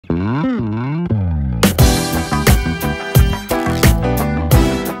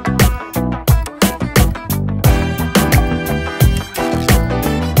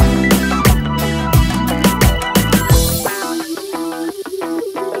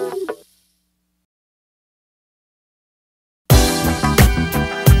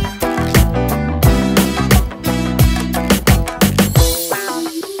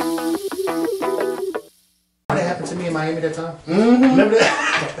Miami that time? Mm-hmm. Remember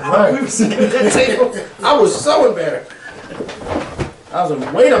that? Right. We were sitting at that table. I was so embarrassed. I was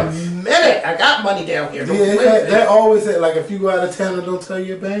like, wait a minute, I got money down here. Yeah, they always say, like, if you go out of town and don't tell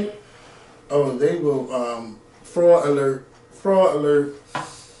your bank, oh, they will, fraud alert, fraud alert.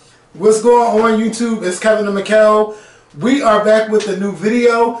 What's going on YouTube? It's Kevin and Mikkel. We are back with a new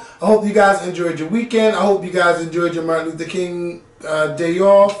video. I hope you guys enjoyed your weekend. I hope you guys enjoyed your Martin Luther King day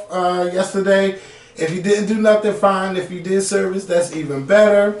off yesterday. If you didn't do nothing, fine. If you did service, that's even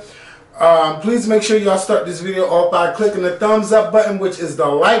better. Please make sure y'all start this video off by clicking the thumbs up button, which is the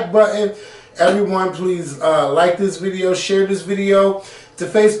like button. Everyone, please like this video, share this video to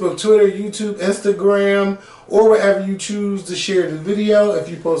Facebook, Twitter, YouTube, Instagram, or wherever you choose to share the video. If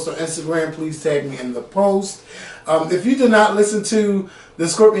you post on Instagram, please tag me in the post. If you did not listen to the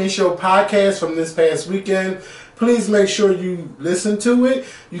Scorpion Show podcast from this past weekend, please make sure you listen to it.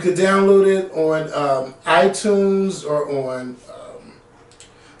 You can download it on iTunes or on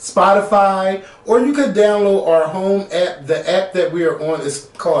Spotify, or you could download our home app. The app that we are on is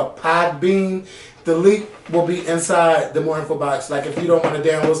called Podbean. The link will be inside the more info box. Like if you don't want to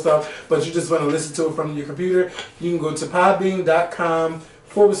download stuff, but you just want to listen to it from your computer, you can go to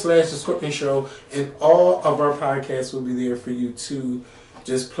podbean.com/The Scorpion Show, and all of our podcasts will be there for you to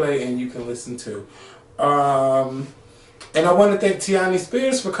just play and you can listen to. And I want to thank Tiani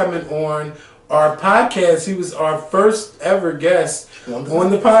Spears for coming on our podcast. He was our first ever guest on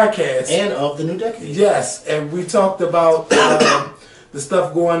the podcast. And of the new decade. Yes, and we talked about the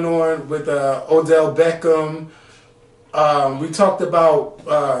stuff going on with Odell Beckham. We talked about,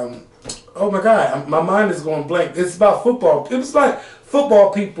 oh my God, my mind is going blank. It's about football. It was like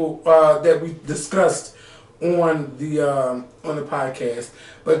football people that we discussed on the podcast.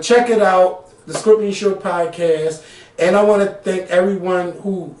 But check it out, the Scorpion Show podcast. And I want to thank everyone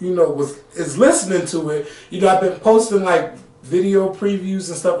who, you know, is listening to it. You know, I've been posting like video previews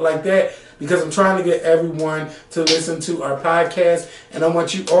and stuff like that because I'm trying to get everyone to listen to our podcast. And I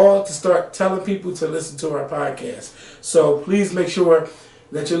want you all to start telling people to listen to our podcast. So please make sure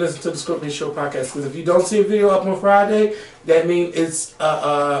that you listen to the Scorpion Show podcast. Because if you don't see a video up on Friday, that means it's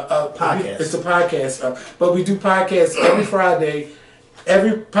a podcast. It's a podcast. But we do podcasts every Friday.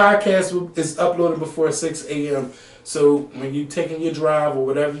 Every podcast is uploaded before 6 a.m. So when you're taking your drive or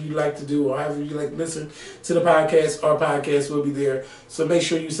whatever you like to do or however you like to listen to the podcast, our podcast will be there. So make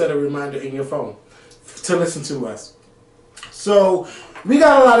sure you set a reminder in your phone to listen to us. So we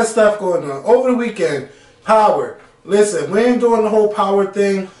got a lot of stuff going on. Over the weekend, Power. Listen, we ain't doing the whole Power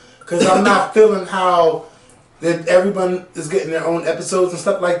thing because I'm not feeling how that everyone is getting their own episodes and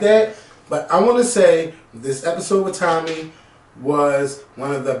stuff like that. But I want to say this episode with Tommy was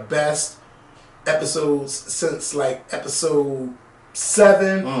one of the best episodes since like episode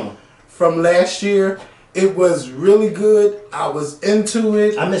 7 from last year. It was really good. I was into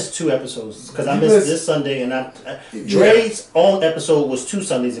it. I missed 2 episodes because I missed this Sunday, and Dre's own episode was 2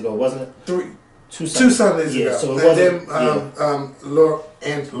 Sundays ago, wasn't it? 2 Sundays ago. So it wasn't. Then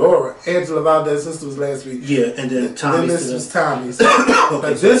Angela Valdez's sister was last week. Yeah, and then Tommy's. Then this was Tommy's.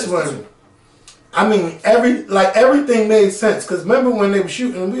 But this one, I mean, everything made sense. Because remember when they were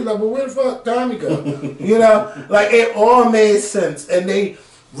shooting, we were like, well, where the fuck Tommy go? You know? Like, it all made sense. And they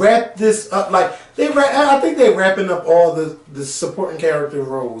wrapped this up. Like, I think they're wrapping up all the supporting character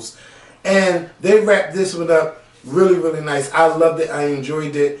roles. And they wrapped this one up really, really nice. I loved it. I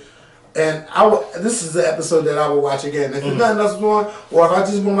enjoyed it. And this is the episode that I will watch again. If there's nothing else going on, or if I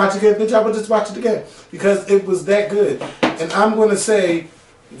just want to watch it again, bitch, I will just watch it again. Because it was that good. And I'm going to say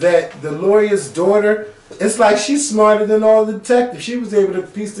that the lawyer's daughter, it's like she's smarter than all the detectives. She was able to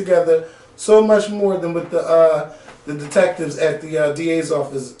piece together so much more than what the detectives at the DA's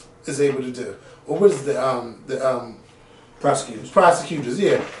office is able to do. Or what is the prosecutors? Prosecutors,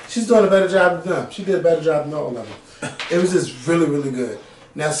 yeah. She's doing a better job than them. She did a better job than all of them. It was just really, really good.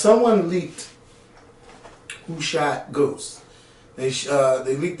 Now, someone leaked who shot Ghost. They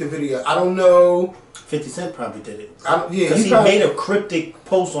leaked the video. I don't know. 50 Cent probably did it. Because he made a cryptic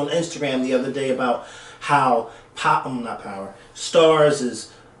post on Instagram the other day about how Stars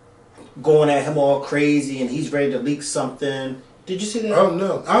is going at him all crazy and he's ready to leak something. Did you see that? Oh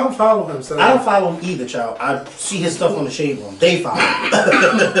no, I don't follow him. So I don't follow him either, child. I see his stuff on the Shade Room. They follow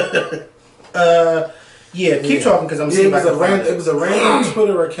him. Keep talking because I'm seeing. It was a random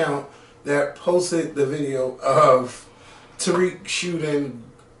Twitter account that posted the video of Tariq shooting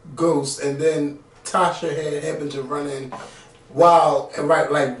Ghost, and then Tasha had happened to run in right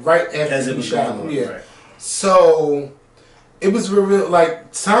after he shot him. Yeah. Right. So it was real.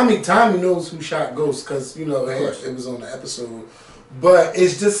 Like Tommy knows who shot Ghost because you know it was on the episode. But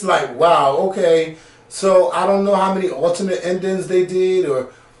it's just like, wow, okay. So I don't know how many alternate endings they did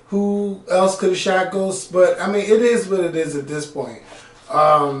or who else could have shot Ghost, but I mean, it is what it is at this point.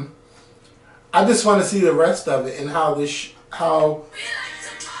 I just want to see the rest of it and how how.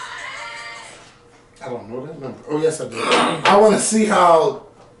 I don't know that number. Oh yes, I do. I want to see how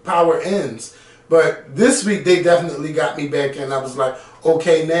Power ends, but this week they definitely got me back, and I was like,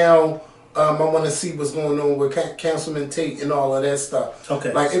 okay, now I want to see what's going on with Councilman Tate and all of that stuff.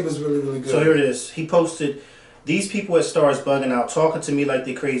 Okay, like it was really, really good. So here it is. He posted. These people at Stars bugging out, talking to me like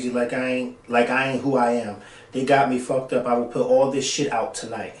they crazy, like I ain't who I am. They got me fucked up. I will put all this shit out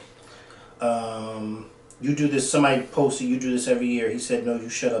tonight. You do this. Somebody posted, you do this every year. He said, no, you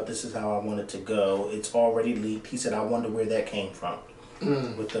shut up. This is how I want it to go. It's already leaked. He said, I wonder where that came from.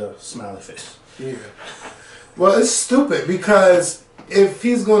 With the smiley face. Yeah. Well, it's stupid because if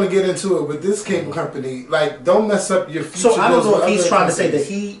he's going to get into it with this cable company, like, don't mess up your future. So I don't know if he's trying to say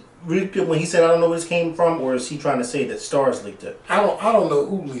that when he said I don't know where this came from, or is he trying to say that Stars leaked it? I don't know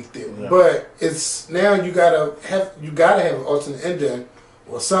who leaked it, but it's now you gotta have an alternate ending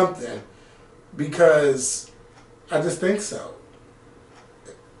or something, because I just think so.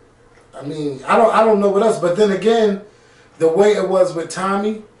 I mean, I don't know what else, but then again, the way it was with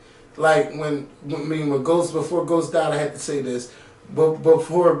Tommy, like when before Ghost died, I had to say this, but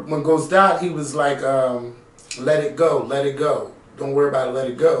when Ghost died, he was like, let it go, let it go. Don't worry about it, let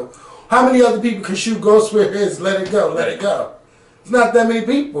it go. How many other people can shoot Ghost where it is, let it go, let it go? It's not that many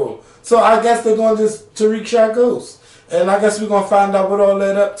people. So I guess they're going to just Tariq shot Ghost. And I guess we're going to find out what all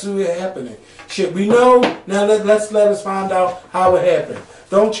led up to it happening. Shit, we know. Now let us find out how it happened.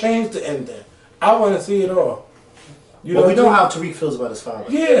 Don't change the ending. I want to see it all. We know how Tariq feels about his father.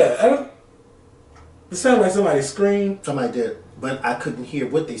 Yeah. It sounded like somebody screamed. Somebody did. But I couldn't hear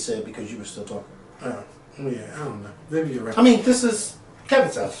what they said because you were still talking. Oh. Yeah, I don't know. Maybe you're right. I mean, this is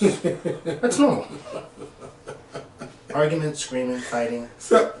Kevin's house. That's normal. Arguments, screaming, fighting,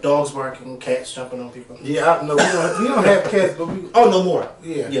 dogs barking, cats jumping on people. Yeah, no, we don't have cats, but we. Oh, no more.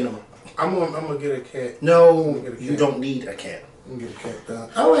 Yeah, no more. I'm gonna get a cat. No, you don't need a cat. I'm gonna get a cat done.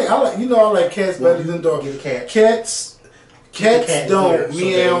 I like cats better than dogs. Get a cat. Cats don't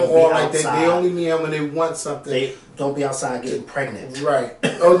meow or like that. They only meow when they want something. They don't be outside getting pregnant. Right.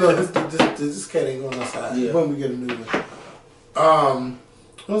 Oh no, this cat ain't going outside. Yeah. When we get a new one.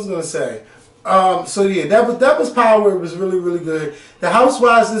 What was I gonna say? So yeah, that was Power. It was really, really good. The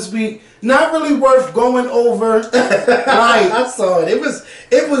Housewives this week, not really worth going over. I saw it. It was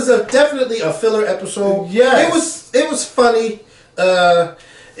definitely a filler episode. Yeah. It was funny. I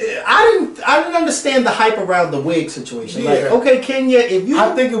didn't understand the hype around the wig situation. Yeah. Like, okay, Kenya, if you...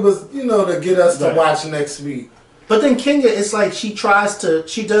 I think it was, to get us to watch next week. But then Kenya, it's like she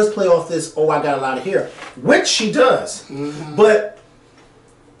does play off this, oh, I got a lot of hair, which she does. Mm-hmm. But...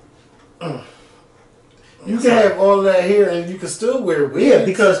 you can have all of that hair and you can still wear wigs. Yeah,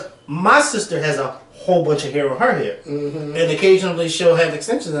 because my sister has a whole bunch of hair on her head. Mm-hmm. And occasionally she'll have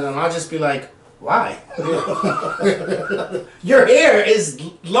extensions in it, and I'll just be like, why? Your hair is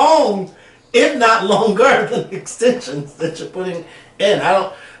long, if not longer than the extensions that you're putting in.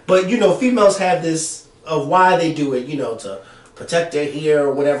 But females have this of why they do it, to protect their hair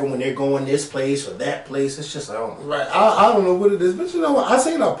or whatever when they're going this place or that place. It's just, I don't know. Right. I don't know what it is, but you know what? I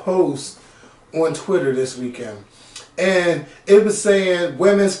seen a post on Twitter this weekend, and it was saying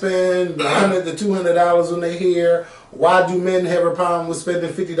women spend $100 to $200 on their hair. Why do men have a problem with spending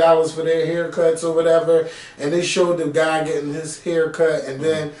 $50 for their haircuts or whatever? And they showed the guy getting his hair cut, and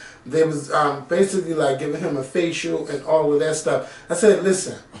then they was basically like giving him a facial and all of that stuff. I said,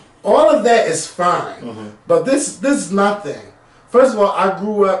 listen, all of that is fine, but this is nothing. First of all, I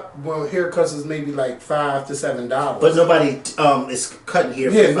grew up when haircuts was maybe like $5 to $7. But nobody is cutting hair.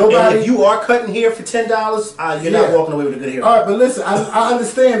 Yeah, nobody. And if you are cutting hair for $10, you're not walking away with a good haircut. All right, but listen, I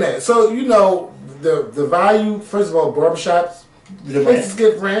understand that. So the value. First of all, barbershops, places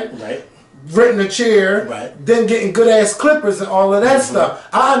get rent. Right. Renting a chair, right. Then getting good ass clippers and all of that stuff.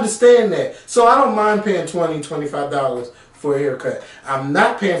 I understand that. So I don't mind paying $20, $25 for a haircut. I'm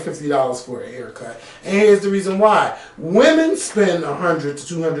not paying $50 for a haircut. And here's the reason why. Women spend $100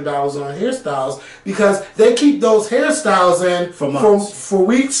 to $200 on hairstyles because they keep those hairstyles in for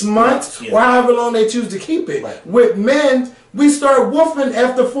weeks, months, or however long they choose to keep it. Right. With men, we start woofing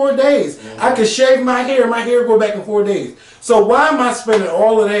after 4 days. I can shave my hair go back in 4 days. So why am I spending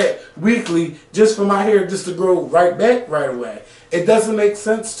all of that weekly just for my hair just to grow right back right away? It doesn't make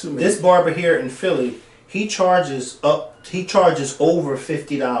sense to me. This barber here in Philly, he charges over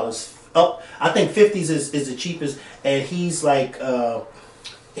 $50 up. I think 50s is the cheapest, and he's like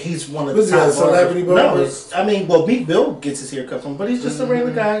He's one of the Was he a top celebrity barbers. barber? No, well, Meek Mill gets his hair cut from him, but he's just a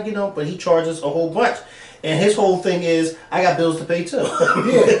regular guy, you know. But he charges a whole bunch, and his whole thing is, I got bills to pay too.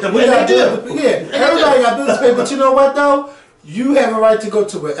 Yeah, Everybody got bills to pay. But you know what though? You have a right to go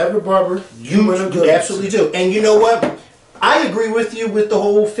to whatever barber you absolutely do. And you know what? I agree with you with the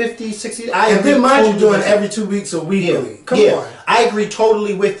whole 50, 60. And then mind you doing every 2 weeks or weekly. Come on. I agree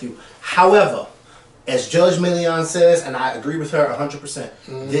totally with you. However, as Judge Million says, and I agree with her 100%,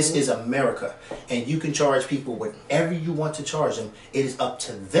 this is America. And you can charge people whatever you want to charge them. It is up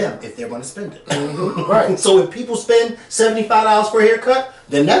to them if they're going to spend it. Right. So if people spend $75 for a haircut,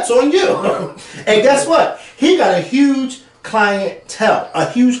 then that's on you. And guess what? He got a huge clientele.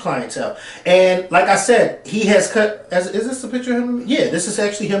 And like I said, he has cut, is this a picture of him? Yeah, this is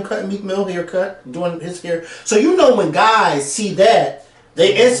actually him cutting Meek Mill haircut, doing his hair. So you know when guys see that,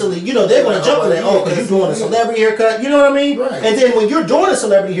 they instantly, you know, they're going to jump to that, because you're doing a celebrity haircut, you know what I mean? Right. And then when you're doing a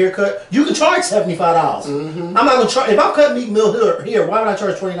celebrity haircut, you can charge $75. I'm not going to charge, if I'm cutting Meek Mill here, why would I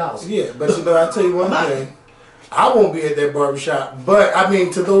charge $20? Yeah, but you know, I'll tell you one thing. I won't be at that barbershop, but I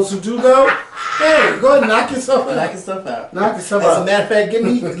mean, to those who do go, hey, go ahead and knock yourself out. Knock yourself out. Knock yourself As out. a matter of fact,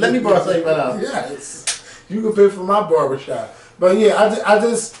 let me borrow $75. Yes, you can pay for my barbershop. But yeah,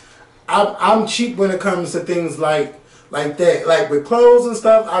 I'm cheap when it comes to things like that. Like with clothes and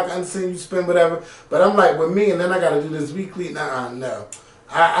stuff, I can understand you spend whatever. But I'm like, with me, and then I got to do this weekly. No.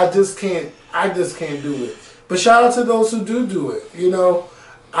 I just can't do it. But shout out to those who do it. You know,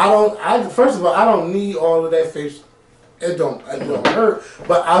 first of all, I don't need all of that face. It don't hurt.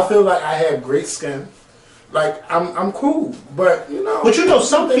 But I feel like I have great skin. Like I'm cool. But you know. But you know,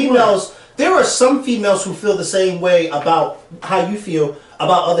 there are some females who feel the same way about how you feel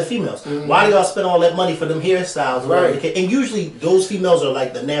about other females. Why do y'all spend all that money for them hairstyles? Right. And usually those females are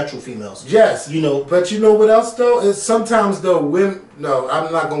like the natural females. Yes. You know. But you know what else though? Is sometimes though women. No,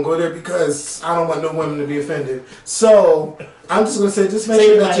 I'm not gonna go there because I don't want no women to be offended. So I'm just gonna say, just make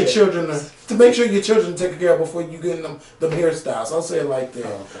sure that your children are taken care of before you get them hairstyles. I'll say it like that.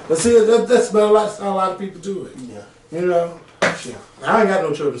 Okay. But see, that's how a lot of people do it. Yeah. You know. Yeah. I ain't got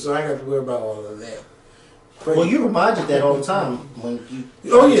no children, so I ain't got to worry about all of that. But well, you reminded that all the time when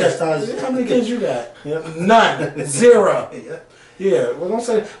you. Oh yeah. How many kids you got? Yeah. None. Zero. Yeah. Well, don't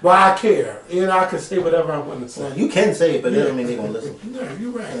say. Well, I care. You know, I can say whatever I want to say. Well, you can say it, but that doesn't mean they're gonna listen. No,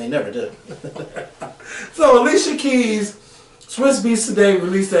 you're right. And they never do. So Alicia Keys, Swiss Beats today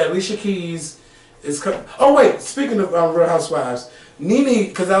released that Alicia Keys is coming. Oh wait, speaking of Real Housewives, Nene,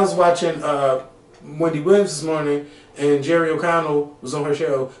 because I was watching Wendy Wiliams this morning. And Jerry O'Connell was on her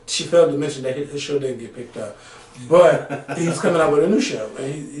show. She failed to mention that his show didn't get picked up. But he's coming out with a new show.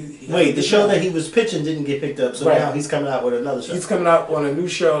 And wait, the show that he was pitching didn't get picked up, so now he's coming out with another show. He's coming out on a new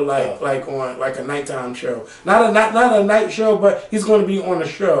show, like a nighttime show. Not a night show, but he's going to be on a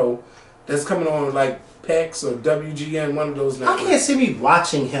show that's coming on like PAX or WGN, one of those networks. I can't see me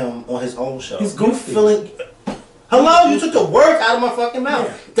watching him on his own show. He's goofy. Hello, you took the word out of my fucking mouth.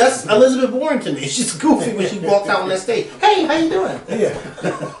 Yeah. That's Elizabeth Warren to me. She's goofy when she walks out on that stage. Hey, how you doing? Yeah.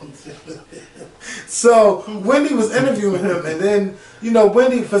 So Wendy was interviewing him, and then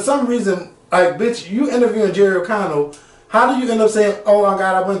Wendy, for some reason, like, bitch, you interviewing Jerry O'Connell. How do you end up saying, "Oh my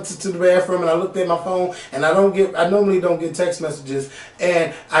God, I went to the bathroom and I looked at my phone and I normally don't get text messages,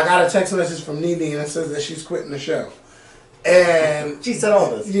 and I got a text message from Nene and it says that she's quitting the show." And she said all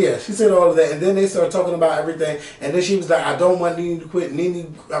this. Yeah, she said all of that. And then they started talking about everything. And then she was like, I don't want Nene to quit.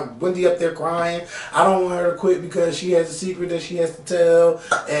 Wendy up there crying. I don't want her to quit because she has a secret that she has to tell.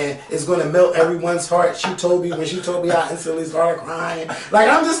 And it's going to melt everyone's heart. She told me, when she told me, I instantly started crying. Like,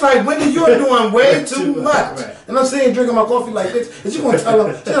 I'm just like, Wendy, you're doing way too much. Right. And I'm sitting drinking my coffee like, bitch, is you going to tell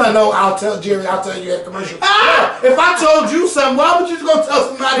him? She's like, no, I'll tell Jerry, I'll tell you at commercial. Ah! If I told you something, why would you go tell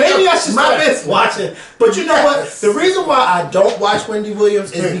somebody Maybe else? I should my business. Watching. But you know what? The reason why I don't watch Wendy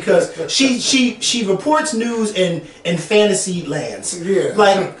Wiliams is because she reports news in fantasy lands. Yeah.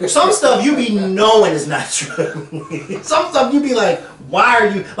 Like, some stuff you be knowing is not true. Some stuff you be like, why are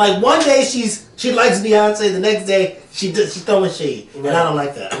you, like, one day she likes Beyonce, the next day she's throwing shade. Right. And I don't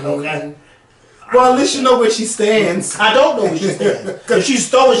like that. Okay. Well, at least you know where she stands. I don't know where she stands. If she's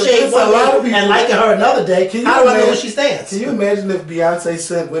throwing shade one day and liking her another day, how do I know where she stands? Can you imagine if Beyonce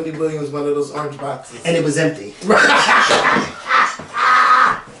sent Wendy Wiliams one of those orange boxes? And it was empty.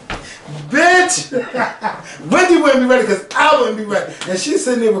 Bitch! Wendy wouldn't be ready because I wouldn't be ready. And she's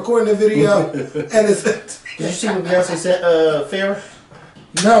sitting there recording the video and it's empty. Did you see what Beyonce sent Farrah?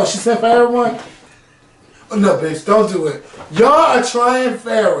 No, she sent Farrah one? Oh, no, bitch, don't do it. Y'all are trying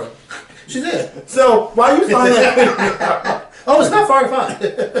Farrah. She did. So why you find that? Oh, it's not far to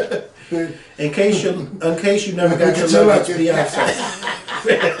find. In case you never got to love, it's Beyonce.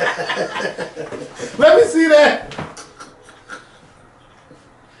 Let me see that.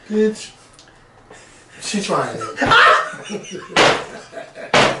 Bitch. She trying it.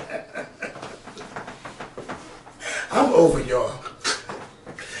 I'm over y'all.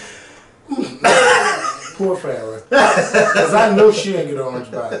 Poor Farrah. Because I know she ain't get an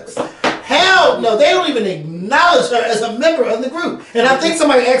orange box. Hell no, they don't even acknowledge her as a member of the group. And I think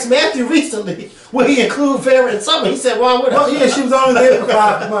somebody asked Matthew recently, will he include Farrah in something? He said, why would I? Oh yeah, she was only there for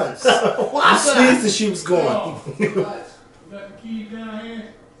 5 months. Why I'm would I? pleased that she was gone. You got the keys down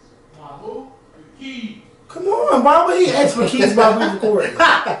here? Who? The keys. Come on, why would he ask for keys while we recording?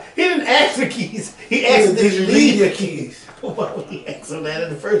 He didn't ask for keys. He asked, Did you leave your keys? Why would he ask him that in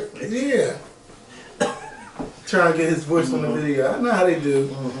the first place? Yeah. Trying to get his voice on the video. I know how they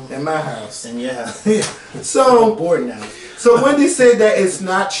do in my house. And yeah, Yeah. I'm So, bored now. so Wendy said that it's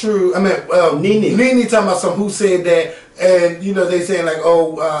not true. I mean, Nene talking about some who said that, and you know they saying like,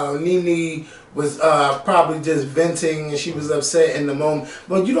 oh, Nene was probably just venting and she was upset in the moment.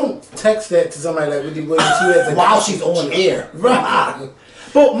 But you don't text that to somebody like Wendy Wiliams While she's on air, right?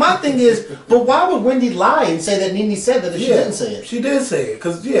 But my thing is, but why would Wendy lie and say that Nene said that if she didn't say it? She did say it,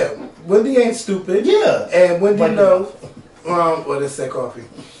 because, yeah, Wendy ain't stupid. Yeah. And Wendy know, what is that coffee?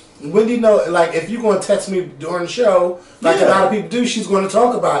 Wendy know, like, if you're going to text me during the show, like a lot of people do, she's going to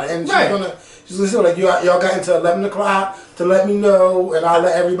talk about it. And she's going to say, like, y'all got until 11 o'clock to let me know, and I'll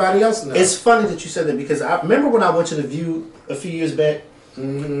let everybody else know. It's funny that you said that, because I remember when I went to The View a few years back,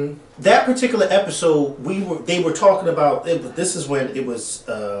 that particular episode, they were talking about it. This is when it was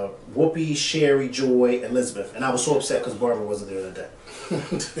Whoopi, Sherry, Joy, Elizabeth, and I was so upset because Barbara wasn't there that day.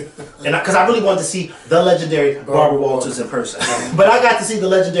 And because I really wanted to see the legendary Barbara Walters in person, but I got to see the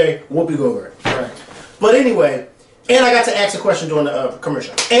legendary Whoopi Goldberg. Right. But anyway, and I got to ask a question during the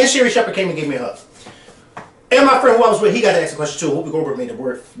commercial, and Sherry Shepherd came and gave me a hug. And my friend who I was with, he got to ask a question too. Whoopi Goldberg made a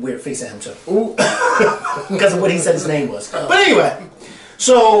weird face at him too, because of what he said his name was. But anyway.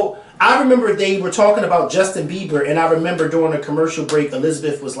 So I remember they were talking about Justin Bieber, and I remember during a commercial break,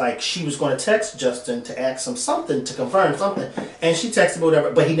 Elizabeth was like, she was going to text Justin to ask him something, to confirm something, and she texted him whatever,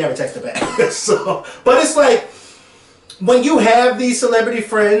 but he never texted back. So, but it's like, when you have these celebrity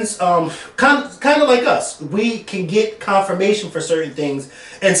friends, kind of like us, we can get confirmation for certain things,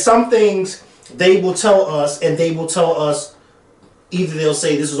 and some things they will tell us, and they will tell us, either they'll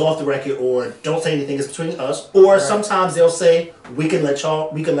say this is off the record, or don't say anything, it's between us, or sometimes they'll say we can let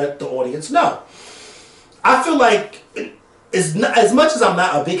the audience know. I feel like as much as I'm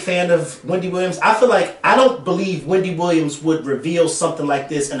not a big fan of Wendy Wiliams, I feel like I don't believe Wendy Wiliams would reveal something like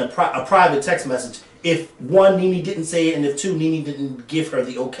this in a private text message if one, Nene didn't say it, and if two, Nene didn't give her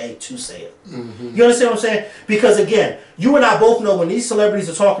the okay to say it. You understand what I'm saying? Because again, you and I both know when these celebrities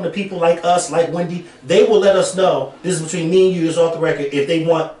are talking to people like us, like Wendy, they will let us know this is between me and you, it's off the record, if they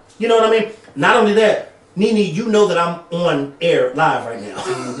want, you know what I mean? Not only that, Nene, you know that I'm on air live right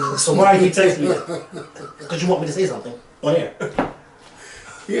now. So why are you texting me? Because you want me to say something on air.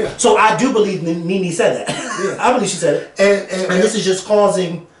 Yeah. So I do believe Nene said that. Yeah. I believe she said it. And this is just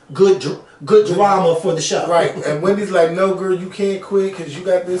causing good drama for the show. Right. And Wendy's like, no, girl, you can't quit because you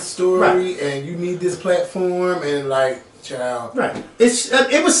got this story and you need this platform, and like, child. Right.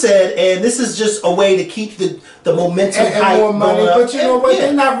 It was said, and this is just a way to keep the momentum and hype more money. going up. But you know what?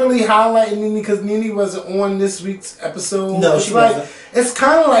 They're not really highlighting Nene because Nene wasn't on this week's episode. No, it's she like, wasn't. It's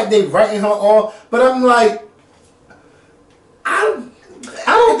kind of like they writing her off. But I'm like, I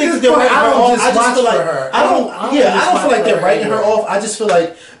don't think they're writing her off. I just feel like I don't feel like they're writing her off. I just feel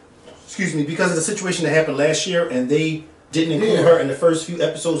like, excuse me, because of the situation that happened last year, and they didn't include her in the first few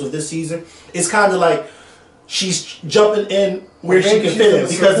episodes of this season. It's kind of like she's jumping in where she can fit in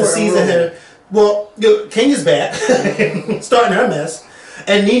because the season had. Well, Kenya's back, starting her mess,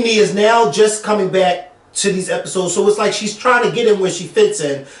 and Nene is now just coming back to these episodes. So it's like she's trying to get in where she fits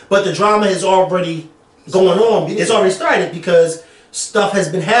in, but the drama is already going on. It's already started because stuff has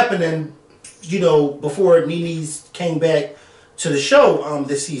been happening, before Nene's came back to the show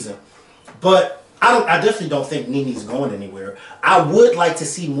this season. But I definitely don't think Nene's going anywhere. I would like to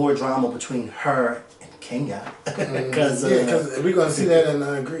see more drama between her and Kenya, because we're gonna see that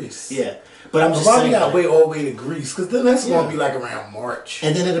in Greece. Yeah, but I'm just why saying we gotta wait all the way to Greece? Because then that's gonna be like around March,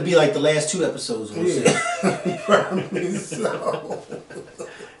 and then it'll be like the last 2 episodes. We'll see. Probably so.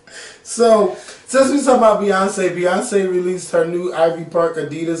 So, since we talking about Beyonce released her new Ivy Park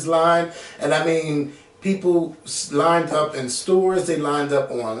Adidas line, and I mean, people lined up in stores, they lined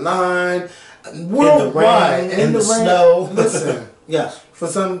up online, worldwide, in the rain, snow. Listen, yes, for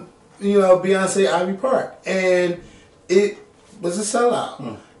some, Beyonce Ivy Park, and it was a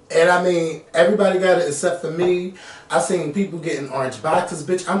sellout. And I mean, everybody got it except for me. I seen people getting orange boxes,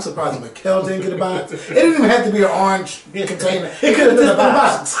 bitch. I'm surprised Mikkel didn't get a box. It didn't even have to be an orange container. It could have been a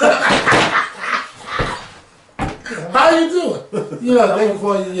box. How you doing? You know, thank you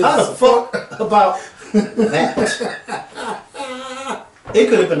for your How the fuck about that? It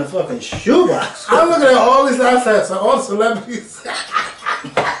could have been a fucking shoebox. I'm looking at all these assets, all the celebrities.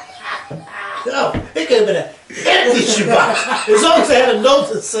 No, it could have been an empty shoebox. As long as I had a note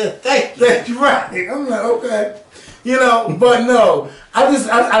that said thank you. That's right. I'm like, okay. You know, but no.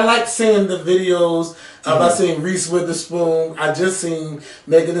 I like seeing the videos. I seen Reese Witherspoon. I just seen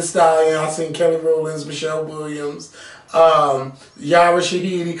Megan Thee Stallion. I seen Kelly Rowlands, Michelle Williams, Yara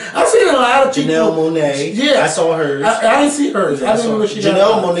Shahidi. I seen a lot of people. Janelle Monáe. Yeah, I saw hers. I didn't see hers. I didn't know she got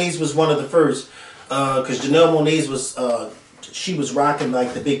Janelle Monáe's was one of the first, because Janelle Monáe's was she was rocking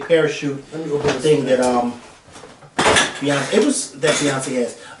like the big parachute thing that Beyonce. It was that Beyonce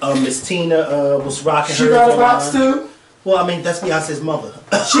has. Miss Tina was rocking. She got a box too. Well, I mean, that's Beyonce's mother.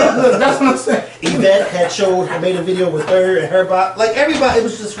 That's what I'm saying. Yvette had made a video with her and her box. Like everybody, it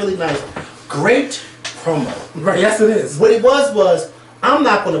was just really nice. Great promo. Right, yes it is. What it was, I'm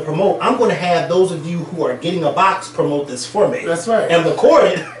not going to promote. I'm going to have those of you who are getting a box promote this for me. That's right. And record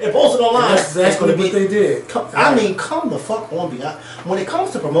it and post it online. That's exactly what they did. I mean, come the fuck on, Beyonce. When it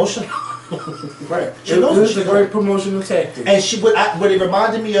comes to promotion, right, she knows it was a great promotional tactic. And what it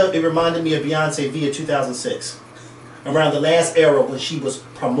reminded me of Beyonce via 2006. Around the last era when she was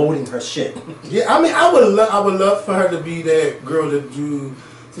promoting her shit. Yeah, I mean, I would love for her to be that girl to do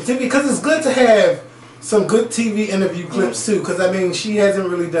some TV, because it's good to have some good TV interview clips too. Because I mean, she hasn't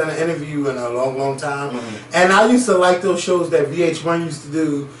really done an interview in a long time. And I used to like those shows that VH1 used to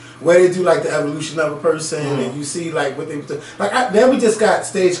do, where they do like the evolution of a person, and you see like what they do. Like then we just got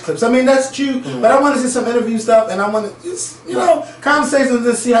stage clips. I mean, that's true, but I want to see some interview stuff, and I want to just know conversations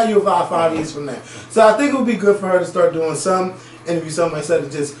and see how you evolve 5 years from there. So I think it would be good for her to start doing some interview, something instead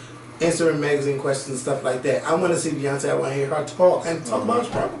of just answering magazine questions and stuff like that. I want to see Beyonce. I want to hear her talk about her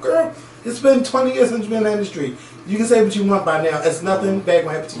struggle, girl. It's been 20 years since you've been in the industry. You can say what you want by now. It's nothing bad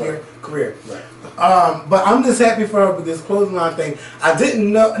going to happen to your career. Right. But I'm just happy for her with this clothing line thing. I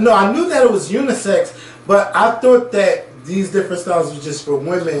didn't know. No, I knew that it was unisex, but I thought that these different styles was just for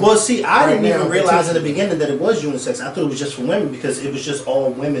women. Well, see, I didn't even realize in the beginning that it was unisex. I thought it was just for women because it was just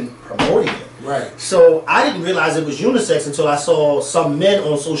all women promoting it. Right. So I didn't realize it was unisex until I saw some men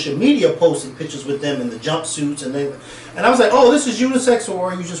on social media posting pictures with them in the jumpsuits and I was like, oh, this is unisex,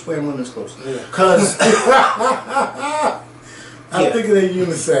 or are you just wearing women's clothes? Because I'm thinking they're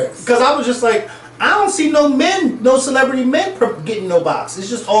unisex. Because I was just like, I don't see no celebrity men getting no box. It's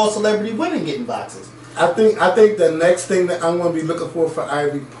just all celebrity women getting boxes. I think the next thing that I'm going to be looking for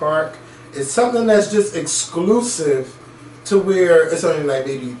Ivy Park is something that's just exclusive to where it's only like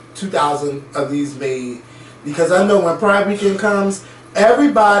maybe 2,000 of these made. Because I know when Pride Weekend comes,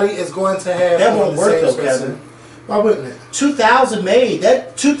 everybody is going to have. That won't work though, Kevin. Why wouldn't it? 2,000 made.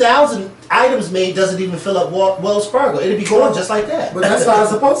 That 2,000 items made doesn't even fill up Wells Fargo. It'd be going just like that. But that's how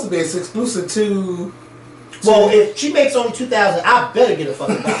it's supposed to be. It's exclusive to. Well, if she makes only 2,000, I better get a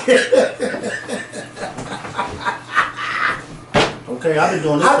fucking box. Okay, I've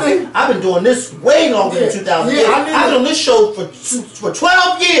been doing this way longer than 2000. Yeah, I've been on this show for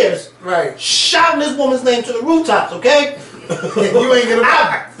 12 years. Right. Shouting this woman's name to the rooftops, okay? You ain't gonna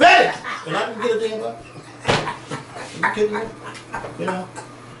I bet it. And I can get a damn box. You kidding me? You know?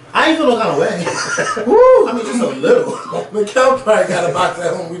 I ain't feel no kind of way. Woo! I mean, just a little. Mikkel probably got a box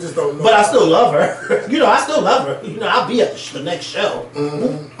at home. We just don't know. But I still love her. You know, I still love her. You know, I'll be at the next show.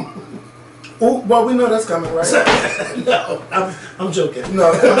 Ooh, well, we know that's coming, right? No, I'm joking.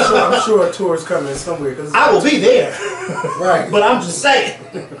 No, I'm sure a tour is coming somewhere. Cause I will be there. Right. But I'm just saying.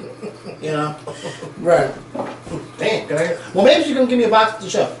 You know? Right. Damn, well, maybe she's going to give me a box at the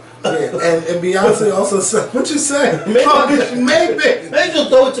show. Yeah, and Beyonce also said, what you say? Maybe Maybe she'll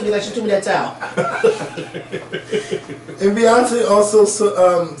throw it to me like she threw me that towel. And Beyonce also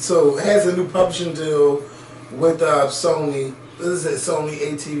so has a new publishing deal with Sony. This is Sony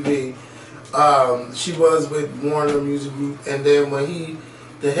ATV. She was with Warner Music Group, and then when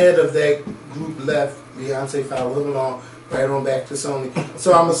the head of that group left, Beyonce followed him along, right on back to Sony.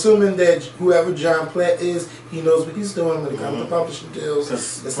 So I'm assuming that whoever John Platt is, he knows what he's doing when it comes to publishing deals and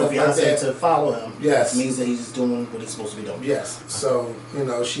For stuff Beyonce like that. to follow him, Yes, means that he's doing what he's supposed to be doing. Yes. So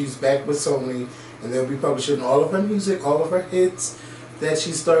she's back with Sony, and they'll be publishing all of her music, all of her hits that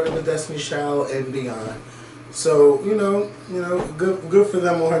she started with Destiny's Child and beyond. So good for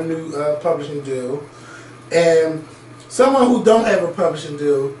them on her new publishing deal. And someone who don't have a publishing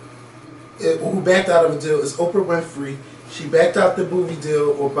deal, who backed out of a deal, is Oprah Winfrey. She backed out the movie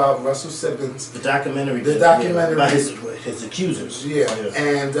deal about Russell Simmons. The documentary. The documentary. About his accusers. Yeah.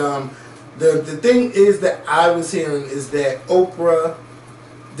 And the thing is that I was hearing is that Oprah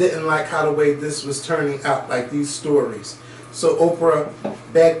didn't like how the way this was turning out, like these stories. So Oprah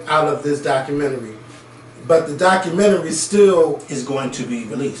backed out of this documentary. But the documentary still is going to be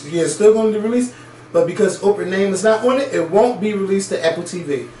released. Yeah, it's still going to be released. But because Oprah's name is not on it, it won't be released to Apple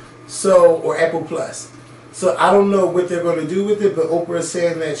TV. Or Apple Plus. So I don't know what they're going to do with it, but Oprah is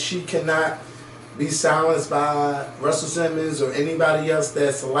saying that she cannot be silenced by Russell Simmons or anybody else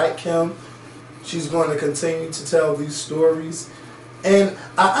that's like him. She's going to continue to tell these stories. And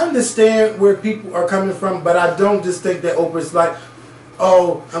I understand where people are coming from, but I don't just think that Oprah's like,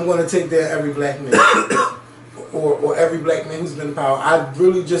 oh, I'm going to take down every black man. or every black man who's been in power. I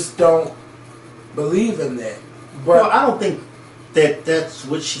really just don't believe in that. But well, I don't think that that's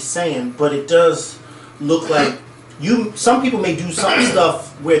what she's saying, but it does look like some people may do some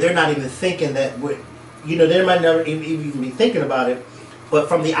stuff where they're not even thinking that, they might never even be thinking about it, but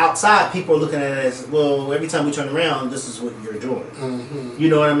from the outside, people are looking at it as, well, every time we turn around, this is what you're doing. Mm-hmm. You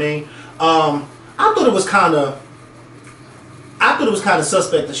know what I mean? I thought it was kind of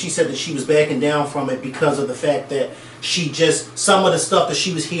suspect that she said that she was backing down from it because of the fact that some of the stuff that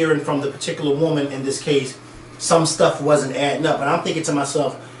she was hearing from the particular woman in this case, some stuff wasn't adding up. And I'm thinking to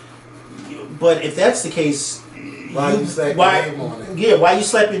myself, but if that's the case, why you slap your name on it? Yeah, why you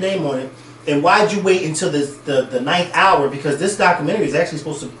slap your name on it? And why'd you wait until the ninth hour? Because this documentary is actually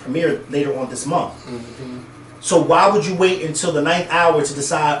supposed to premiere later on this month. Mm-hmm. So why would you wait until the ninth hour to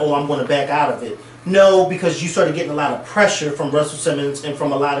decide, oh, I'm going to back out of it? No, because you started getting a lot of pressure from Russell Simmons and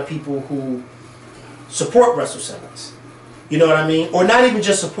from a lot of people who support Russell Simmons. You know what I mean? Or not even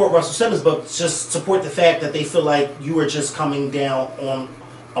just support Russell Simmons, but just support the fact that they feel like you are just coming down on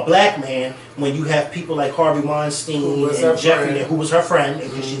a black man when you have people like Harvey Weinstein and Jeffrey, who was her friend,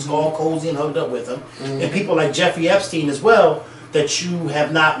 because she's all cozy and hooked up with him, and people like Jeffrey Epstein as well that you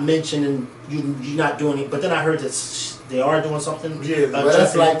have not mentioned and you're not doing it. But then I heard that they are doing something. Yeah, but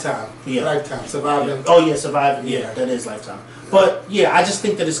that's Lifetime. Yeah, Lifetime, Surviving. Yeah. Oh yeah, Surviving. Yeah, that is Lifetime. But yeah, I just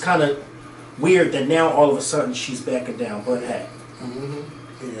think that it's kind of weird that now all of a sudden she's backing down. But hey,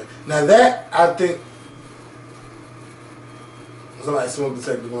 yeah. Now that I think. Somebody smoke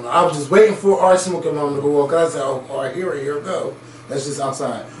detector going on. I was just waiting for our smoking alarm to go off. Cause I said, "Oh, I hear it. Here it go." That's just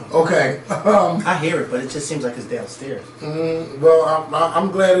outside. Okay. I hear it, but it just seems like it's downstairs. Well,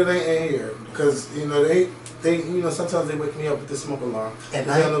 I'm glad it ain't in here because they sometimes they wake me up with the smoke alarm at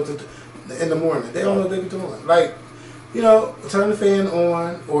night. They don't know in the morning. They don't know what they be doing. Like, turn the fan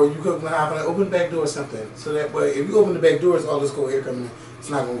on, or you could open the back door or something. So that way, if you open the back doors, all this cold air coming in. It's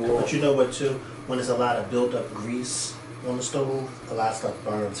not gonna go off. But you know what too? When there's a lot of built up grease on the stove, a lot of stuff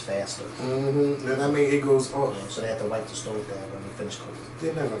burns faster. And I mean it goes off. Yeah, so they have to wipe the stove down when they finish cooking.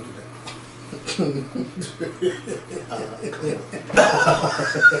 They're not gonna do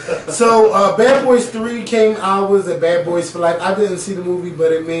that. So Bad Boys 3 came out was a Bad Boys for Life. I didn't see the movie,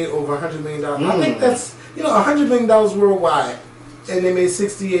 but it made over $100 million. I think that's $100 million worldwide. And they made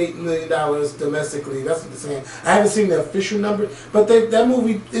 $68 million domestically. That's what they're saying. I haven't seen the official number, but that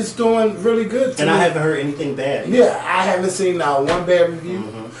movie is doing really good. And I haven't heard anything bad. Yeah, I haven't seen not one bad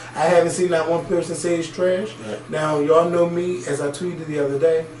review. I haven't seen not one person say it's trash. Yeah. Now, y'all know me, as I tweeted the other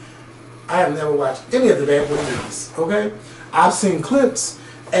day, I have never watched any of the Bad Boy movies, okay? I've seen clips,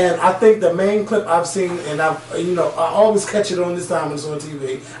 and I think the main clip I've seen, and I always catch it on this time when it's on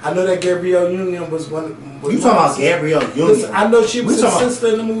TV. I know that Gabrielle Union was one. You talking about Gabrielle Union? I know she was a sister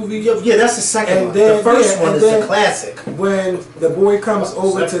in the movie. Yeah, that's the second one. The first one is the classic. When the boy comes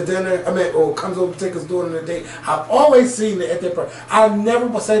over to dinner, or comes over to take his daughter on a date, I've always seen it at that part. I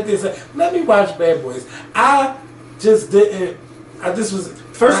never said this. Let me watch Bad Boys. I just didn't. I just was.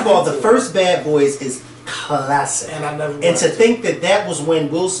 First of all, the first Bad Boys is classic. And I never. And to think that was when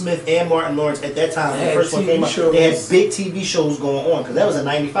Will Smith and Martin Lawrence at that time, when the first one came out, they had big TV shows going on because that was in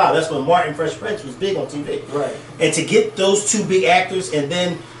 '95. That's when Martin Fresh Prince was big on TV. Right. And to get those two big actors and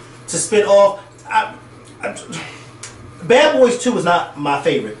then to spin off, Bad Boys 2 is not my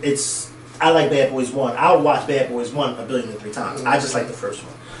favorite. I like Bad Boys 1. I'll watch Bad Boys 1 1,000,000,003 times. I just like the first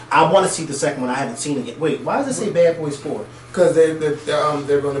one. I want to see the second one. I haven't seen it yet. Wait, why does it say Bad Boys 4? Because they're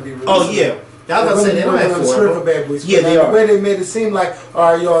going to be released. Oh yeah. I was going to say they don't have 4. For Bad Boys. Yeah, they are. The way they made it seem like,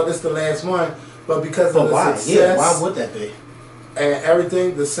 all right, y'all, this is the last one. But because of the success, yeah, why would that be? And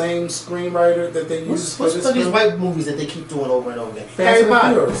everything, the same screenwriter that they use for this. What's these white movies that they keep doing over and over again? Fast and the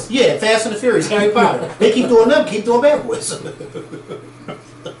Furious. Yeah, Fast and the Furious, Harry Potter. They keep doing them, keep doing Bad Boys.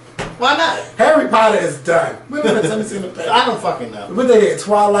 Why not? Harry Potter is done. Let me see the past. I don't fucking know. But they had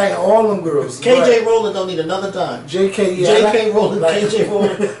Twilight, all them girls. KJ Rowling don't need another dime. JK, yeah. JK Rowling, KJ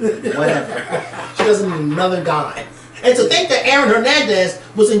Rowling, whatever. She doesn't need another dime. And to think that Aaron Hernandez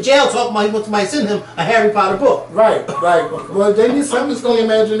was in jail talking about he wants somebody to send him a Harry Potter book. Right. Well, they need something that's going to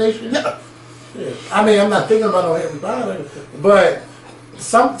imagination. No. Yeah. I mean, I'm not thinking about no Harry Potter, but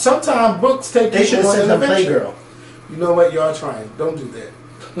sometimes books take They should have sent him adventure. Playgirl. You know what? Y'all trying. Don't do that.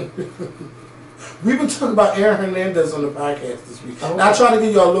 We've been talking about Aaron Hernandez on the podcast this week. Okay. Now, I try to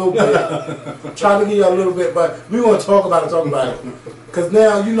give y'all a little bit. But we want to talk about it. Because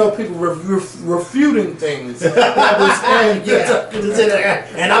now, you know, people refuting things. That was Yeah.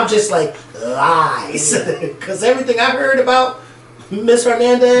 And I'm just like, lies. Because everything I heard about Miss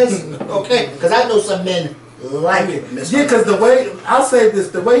Hernandez, okay, because I know some men like it, Miss Yeah, because the way, I'll say this,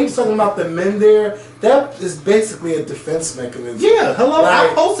 the way he's talking about the men there, that is basically a defense mechanism. Yeah, hello,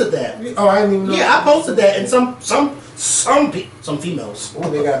 Like, I posted that. Oh, I didn't even know. Yeah, I posted that, and some females. Oh,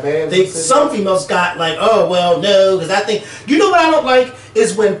 they got mad. Some females got like, oh well, no, because I think you know what I don't like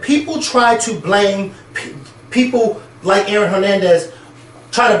is when people try to blame people like Aaron Hernandez,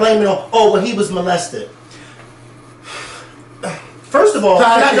 try to blame it on, oh well, he was molested. First of all,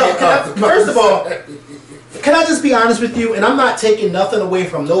 can I just be honest with you? And I'm not taking nothing away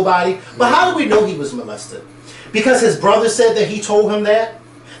from nobody, but how do we know he was molested? Because his brother said that he told him that?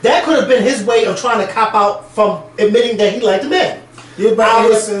 That could have been his way of trying to cop out from admitting that he liked men. Yeah, but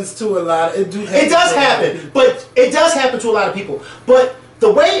it happens to a lot. It does happen, but it does happen to a lot of people. But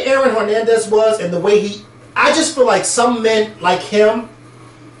the way Aaron Hernandez was and the way I just feel like some men like him,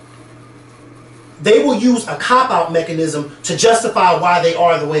 they will use a cop-out mechanism to justify why they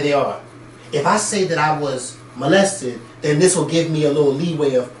are the way they are. If I say that I was molested, then this will give me a little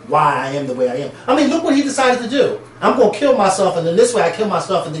leeway of why I am the way I am. I mean, look what he decided to do. I'm going to kill myself, and then this way I kill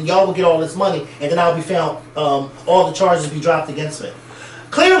myself, and then y'all will get all this money, and then I'll be found, all the charges be dropped against me.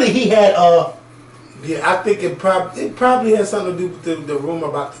 Clearly, he had, Yeah, I think it probably has something to do with the rumor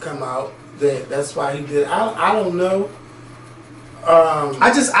about to come out. That's why he did. I don't know.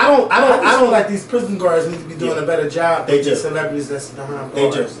 I don't like these prison guards need to be doing a better job. They do. Celebrities that's behind They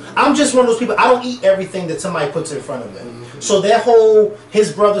bars. do. I'm just one of those people. I don't eat everything that somebody puts in front of me. Mm-hmm. So that whole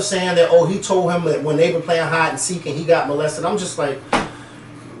his brother saying that he told him that when they were playing hide and seek and he got molested. I'm just like,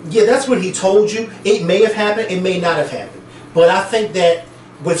 yeah, that's what he told you. It may have happened. It may not have happened. But I think that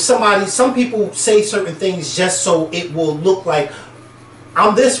with some people say certain things just so it will look like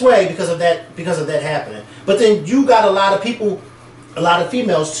I'm this way because of that happening. But then you got a lot of people. A lot of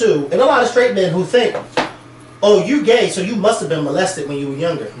females too, and a lot of straight men who think, "Oh, you gay, so you must have been molested when you were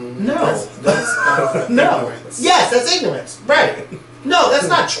younger." Mm-hmm. No, that's no. Ignorance. Yes, that's ignorance. Right? No, that's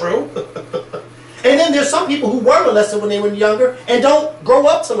not true. And then there's some people who were molested when they were younger and don't grow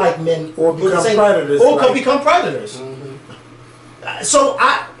up to like men or become predators, become predators. Mm-hmm. So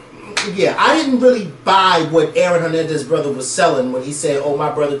I didn't really buy what Aaron Hernandez's brother was selling when he said, "Oh, my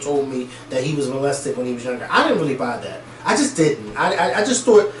brother told me that he was molested when he was younger." I didn't really buy that. I just didn't. I just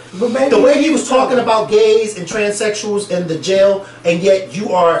thought the way he was talking about gays and transsexuals in the jail, and yet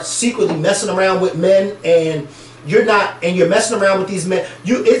you are secretly messing around with men, and you're not, and you're messing around with these men.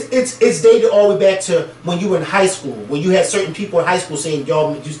 It's dated all the way back to when you were in high school, when you had certain people in high school saying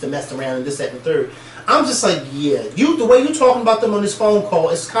y'all used to mess around and this, that, and the third. I'm just like, yeah, the way you're talking about them on this phone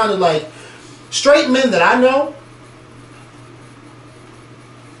call, it's kind of like straight men that I know.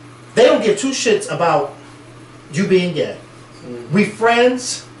 They don't give two shits about you being gay. Mm-hmm. We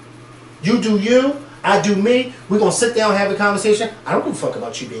friends. You do you. I do me. We're going to sit down and have a conversation. I don't give a fuck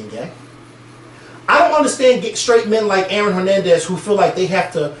about you being gay. I don't understand straight men like Aaron Hernandez who feel like they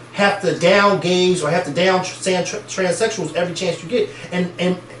have to down gays or have to down transsexuals every chance you get. And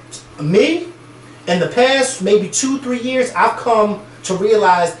me, in the past maybe 2-3 years, I've come to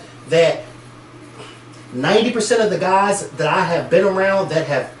realize that 90% of the guys that I have been around that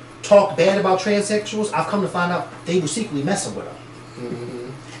have talk bad about transsexuals, I've come to find out they were secretly messing with them. Mm-hmm.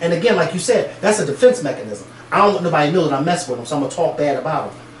 And again, like you said, that's a defense mechanism. I don't want nobody to know that I'm messing with them, so I'm going to talk bad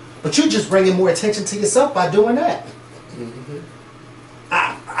about them. But you're just bringing more attention to yourself by doing that. Mm-hmm.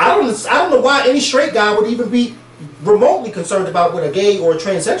 I don't know why any straight guy would even be remotely concerned about what a gay or a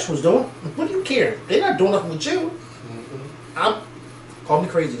transsexual is doing. What do you care? They're not doing nothing with you. Mm-hmm. Call me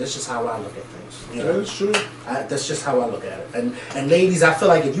crazy. That's just how I look at things. You know? That's true. That's just how I look at it. And ladies, I feel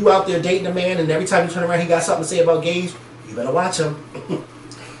like if you out there dating a man and every time you turn around he got something to say about gays, you better watch him.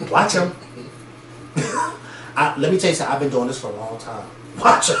 Watch him. Let me tell you something. I've been doing this for a long time.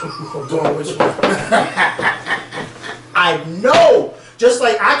 Watch him. I'm doing which one? I know. Just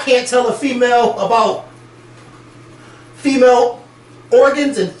like I can't tell a female about female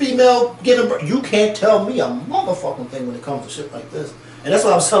organs and female giving birth. You can't tell me a motherfucking thing when it comes to shit like this. And that's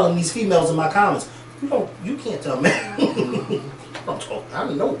what I was telling these females in my comments. You can't tell me. I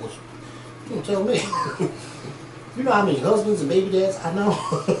don't know. You can't tell me. You know how many husbands and baby dads I know?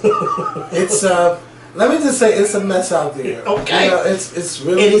 It's let me just say it's a mess out there. Okay. You know, it's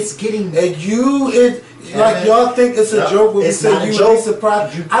really, and it's getting, like y'all think it's a joke when we say you would be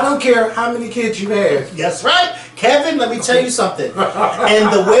surprised. I don't care how many kids you have. That's right. Kevin, let me tell you something. And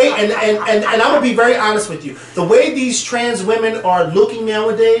the way, and I'm going to be very honest with you. The way these trans women are looking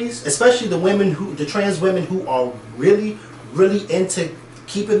nowadays, especially the trans women who are really, really into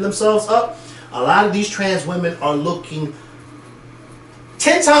keeping themselves up, a lot of these trans women are looking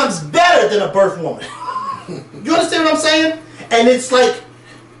 10 times better than a birth woman. You understand what I'm saying? And it's like,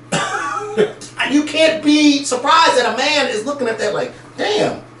 you can't be surprised that a man is looking at that like,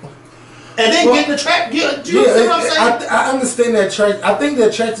 damn. And then getting attracted. Do you understand what I'm saying? I understand that attraction. I think the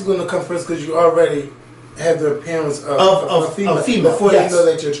attraction is going to come first because you already have the appearance of female before they know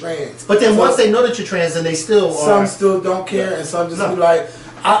that you're trans. But then once they know that you're trans, then they still some still don't care, and some just be like,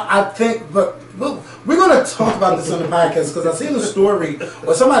 I think, but we're going to talk about this on the podcast because I seen a story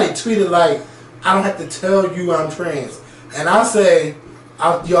where somebody tweeted like, I don't have to tell you I'm trans. And I say,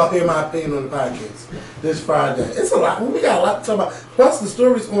 y'all hear my opinion on the podcast this Friday. It's a lot. We got a lot to talk about. Plus the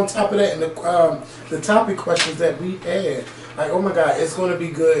stories on top of that and the topic questions that we had. Like, oh my God, it's going to be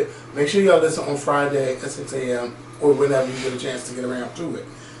good. Make sure y'all listen on Friday at 6 a.m. or whenever you get a chance to get around to it.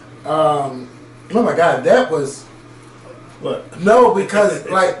 Oh my God, that was... What? No, because,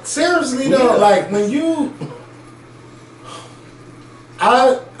 like, seriously though, like, when you...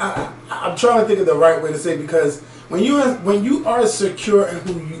 I'm trying to think of the right way to say it because when you are secure in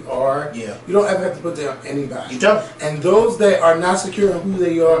who you are, you don't ever have to put down anybody. You don't. And those that are not secure in who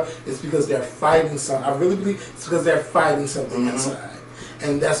they are, it's because they're fighting something. I really believe it's because they're fighting something inside,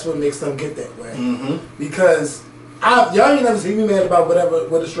 and that's what makes them get that way. Because y'all ain't never seen me mad about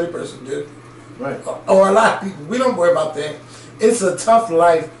what a straight person did, right? Or a lot of people. We don't worry about that. It's a tough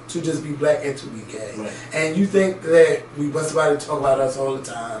life to just be black and to be gay. Right. And you think that we want somebody to talk about us all the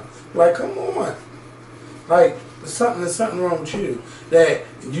time. Like, come on. Like, there's something wrong with you. That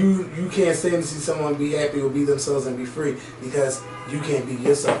you can't stand to see someone be happy or be themselves and be free because you can't be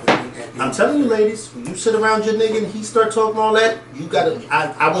yourself and be happy. I'm telling you, ladies, when you sit around your nigga and he start talking all that, you gotta,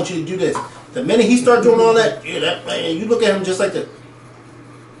 I want you to do this. The minute he start doing all that, that man, you look at him just like this.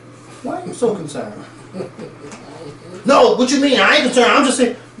 Why are you so concerned? No, what you mean? I ain't concerned. I'm just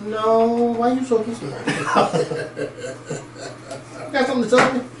saying, no, why are you so concerned? You got something to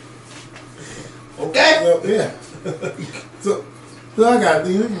tell me? Okay? Well, yeah. So I got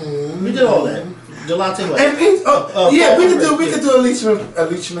these. We did all that. Delonte what? And we could do a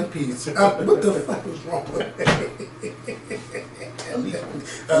leachman piece. What the fuck is wrong with that?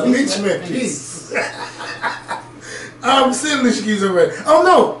 A leachman piece. Seen Alicia Keys already. Oh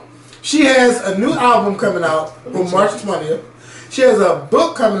no! She has a new album coming out on March 20th. She has a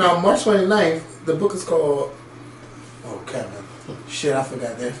book coming out March 29th. The book is called... Oh, Kevin. Shit, I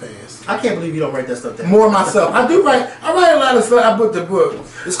forgot that fast. I can't believe you don't write that stuff down. More Myself. I write a lot of stuff. I booked the book.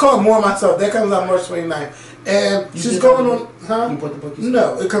 It's called More Myself. That comes out March 29th. And she's going on... Huh? You bought the book?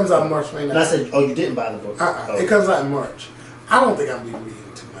 No, it comes out March 29th. And I said, oh, you didn't buy the book? Oh. It comes out in March. I don't think I'm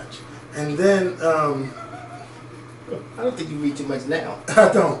reading too much. And then... I don't think you read too much now. I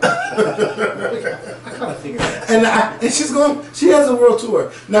don't. I kind of figured that. And she's going. She has a world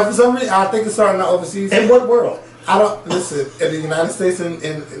tour now. For some reason, I think it's starting out overseas. In what world? I don't listen. In the United States and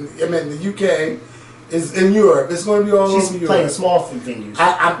the UK, is in Europe. It's going to be all over Europe. She's playing small venues.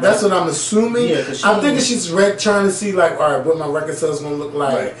 That's what I'm assuming. Yeah, I'm thinking she's trying to see like, all right, what my record sales going to look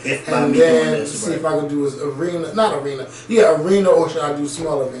like, right. and then see if I can do arena, or should I do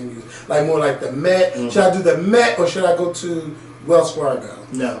smaller venues, like more like the Met? Should I do the Met or should I go to Wells Fargo?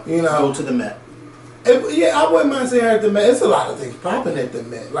 No, go to the Met. I wouldn't mind saying at the Met. It's a lot of things popping at the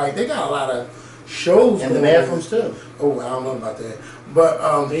Met. Like they got a lot of shows. And the bathrooms too. Oh, I don't know about that.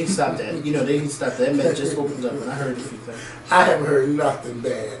 But they stopped that. They stopped that. Met just opened up, and I heard a few things. I haven't heard nothing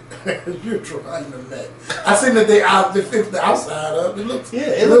bad. You're trying the Met. I seen that they fixed the outside up. It looks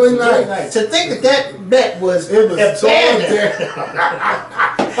really nice. To think that Met was abandoned.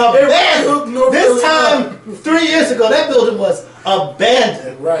 This time 3 years ago, that building was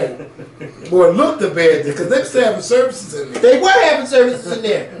abandoned. Right. Well, it looked abandoned because they still having services in there. They were having services in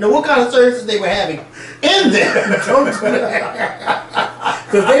there. Now, what kind of services they were having in there?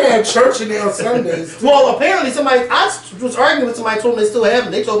 Because they had church in there on Sundays. Well, apparently I was arguing with somebody, told them they still have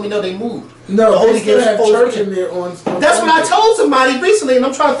it. They told me no, they moved. No, the Holy they still Ghost have supposed church to- in there on That's Sunday. what I told somebody recently, and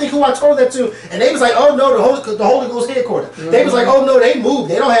I'm trying to think who I told that to. And they was like, "Oh no, the Holy Ghost headquarters." They was like, "Oh no, they moved.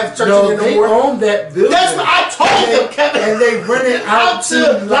 They don't have church No, in there they no more." own that building. That's what I told them, Kevin. And they rent it Out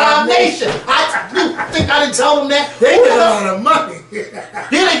to Live Nation. You think I didn't tell them that? They Who get a the- lot of money.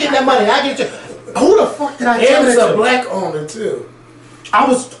 Then they get that money. I get you. Who the fuck did I tell And it's that a to? black owner too. I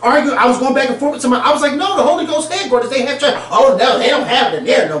was arguing. I was going back and forth with somebody. I was like, "No, the Holy Ghost headquarters. They have church. Oh no, they don't have it in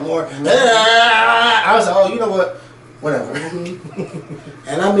there no more." I was like, "Oh, you know what? Whatever."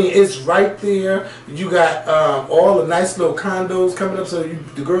 And I mean, it's right there. You got all the nice little condos coming up, so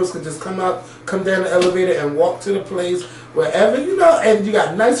the girls can just come down the elevator and walk to the place wherever, you know. And you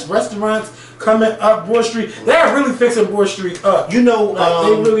got nice restaurants coming up Broad Street. They're really fixing Broad Street up. You know, Like,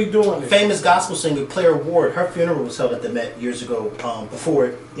 they really doing it. famous gospel singer Claire Ward. Her funeral was held at the Met years ago. Before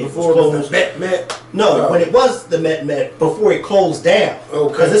it Before was it was closed. the Met. No, Oh. when it was the Met before it closed down.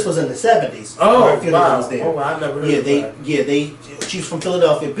 Okay. Because this was in the 70s. Oh, Her funeral wow. was there. Oh, I never heard Yeah, of that. she's from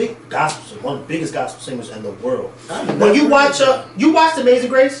Philadelphia, big gospel singer, one of the biggest gospel singers in the world. I When never you watch heard you watched Amazing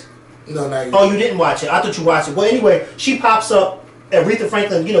Grace? No, not yet. Oh, you didn't watch it. I thought you watched it. Well, anyway, she pops up. Aretha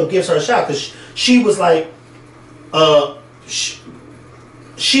Franklin, gives her a shot because she was like,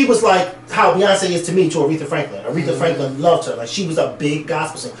 she was like how Beyonce is to me to Aretha Franklin. Aretha Franklin loved her. Like, she was a big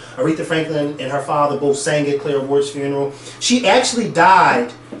gospel singer. Aretha Franklin and her father both sang at Claire Ward's funeral. She actually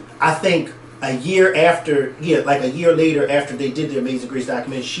died, I think, a year later after they did the Amazing Grace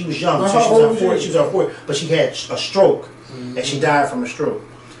documentary. She was young, so How she old was on was 40, she was on 40, but she had a stroke, and she died from a stroke.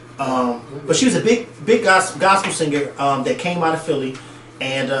 But she was a big gospel singer that came out of Philly,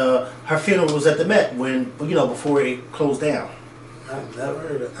 and her funeral was at the Met before it closed down. I've never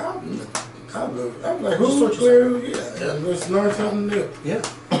heard of it. I'm like, who's Claire? Yeah, let's learn something new. Yeah.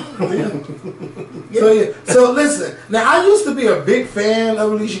 Yeah. So listen. Now I used to be a big fan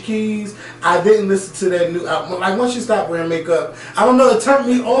of Alicia Keys. I didn't listen to that new album. Like, once she stopped wearing makeup, I don't know. It turned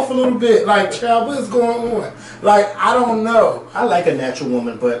me off a little bit. Like, child, what is going on? Like, I don't know. I like a natural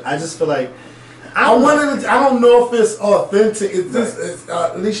woman, but I just feel like I don't know if it's authentic. It's just it's,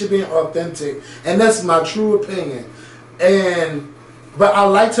 Alicia being authentic, and that's my true opinion. But I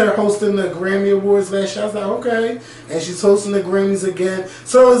liked her hosting the Grammy Awards last year. I was like, okay. And she's hosting the Grammys again.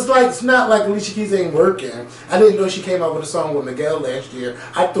 So it's not like Alicia Keys ain't working. I didn't know she came out with a song with Miguel last year.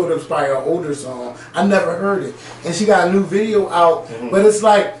 I thought it was probably an older song. I never heard it. And she got a new video out. But it's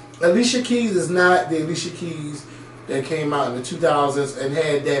like, Alicia Keys is not the Alicia Keys that came out in the 2000s and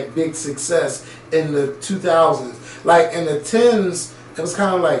had that big success in the 2000s. Like, in the 10s, it was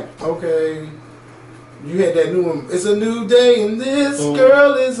kind of like, okay, you had that new one. It's a new day and this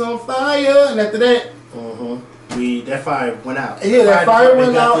girl is on fire. And after that, that fire went out. yeah, that fire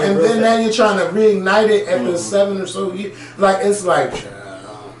went out, there and real then fast. now you're trying to reignite it after 7 or so years. Like, it's like,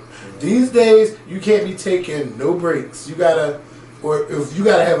 child, these days you can't be taking no breaks. You gotta, or if you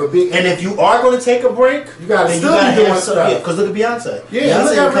gotta have a big. And if you are going to take a break, You gotta then still you gotta be doing have some, stuff. yeah, because look at Beyonce. Yeah, Beyonce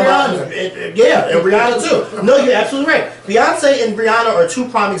look at can come out Rihanna. and Rihanna too. No, you're absolutely right. Beyonce and Rihanna are two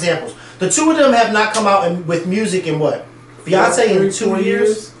prime examples. The two of them have not come out with music in what? Beyonce in 2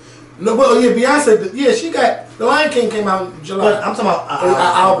 years? No, well, yeah, Beyonce. Yeah, she got The Lion King came out in July. But I'm talking about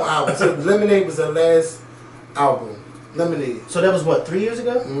album. So Lemonade was her last album. Lemonade. So that was what, 3 years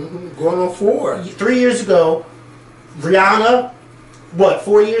ago? Going on 4. 3 years ago. Rihanna, what,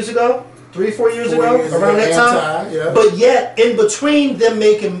 4 years ago? 4 years 4 ago? years Around ago, that time? Anti, yeah. But yet, in between them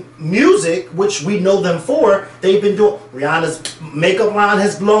making music, which we know them for, they've been doing. Rihanna's makeup line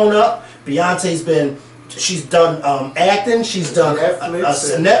has blown up. She's done acting. She's done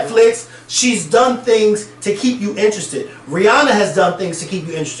Netflix. She's done things to keep you interested. Rihanna has done things to keep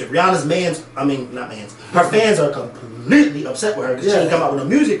you interested. Her fans are completely upset with her because she didn't come out with no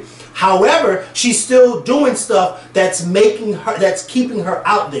music. However, she's still doing stuff that's keeping her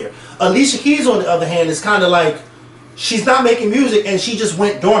out there. Alicia Keys, on the other hand, is kind of like, she's not making music and she just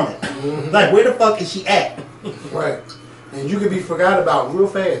went dormant. Like, where the fuck is she at? Right. And you can be forgot about real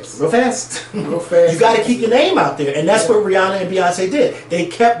fast. Real fast. Real fast. You got to keep your name out there, and that's what Rihanna and Beyonce did. They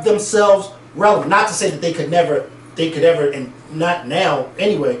kept themselves relevant. Not to say that they could ever, and not now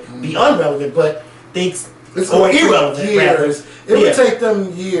anyway, be unrelevant, but or irrelevant. Years. It would take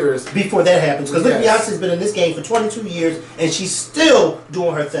them years before that happens. Because look, Beyonce's been in this game for 22 years, and she's still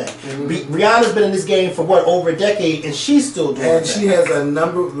doing her thing. Rihanna's been in this game for what, over a decade, and she's still doing her thing. And she has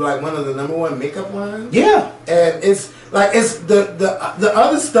one of the #1 makeup lines. Yeah. And it's like, it's the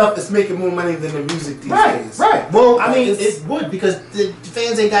other stuff is making more money than the music these days. Right. Well, I mean, it would, because the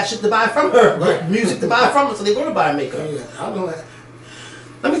fans ain't got shit to buy from her, music to buy from her, so they're going to buy makeup. Yeah, I don't know.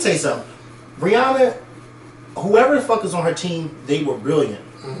 Let me tell you something. Rihanna, whoever the fuck is on her team, they were brilliant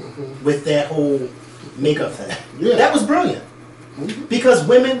with that whole makeup thing. Yeah. That was brilliant. Because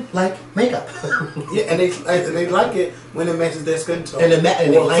women like makeup. Yeah, and they like it when it matches their skin tone. And they like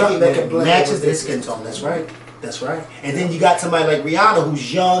it when it blend matches with their skin tone. That's right. That's right. And then you got somebody like Rihanna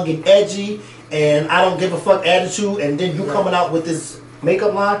who's young and edgy and I don't give a fuck attitude, and then you coming out with this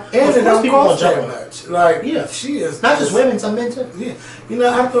makeup line. And it don't cost that on much. Like, yeah, she is not just women, some men too. Yeah, you know,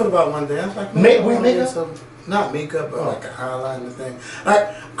 I thought about one day. I was like, makeup, not makeup, but like a eyeliner thing. Like,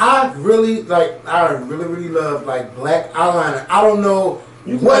 I really love like black eyeliner. I don't know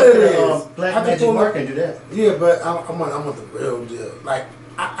what it is. Black Magic Mark can do that. Yeah, but I want the real deal. Like,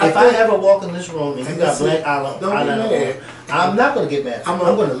 if I ever walk in this room and you got black eyeliner, I'm not gonna get mad. I'm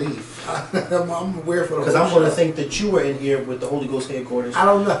gonna leave. I'm aware for the because I'm going to think that you were in here with the Holy Ghost headquarters. I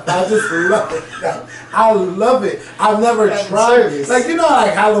don't know. I just love it. I love it. I've never tried it. Like, you know,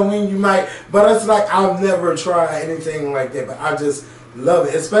 like Halloween you might, but it's like I've never tried anything like that. But I just love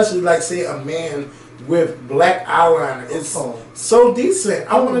it. Especially like say a man with black eyeliner. It's so decent.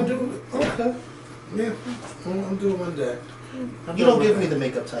 I want to do it. Okay. Yeah. I'm going to do it one day. You don't give me the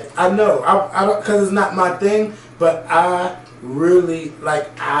makeup type. I know. I don't, because it's not my thing, but I really like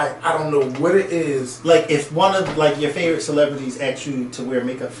I don't know what it is. Like if one of like your favorite celebrities asked you to wear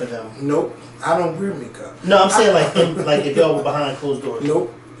makeup for them. Nope, I don't wear makeup. No, I'm saying like if y'all were behind closed doors.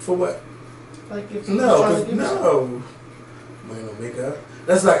 Nope. For what? Like if no, wear no makeup.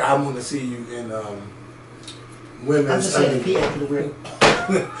 That's like I want to see you in women's. I'm just saying if he asked you to wear.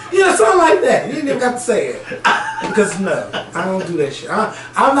 Yeah, something like that. You ain't even got to say it. Because no, I don't do that shit.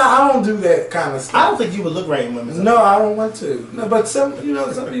 I don't do that kind of stuff. I don't think you would look right in women's. No, I don't want to. No, but some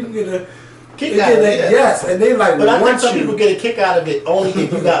people get a kick out of it. Yes, and they like. But I think some people get a kick out of it only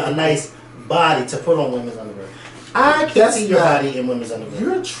if you got a nice body to put on women's underwear. I can't see your body in women's underwear.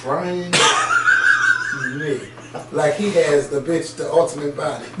 You're trying me. Like he has the ultimate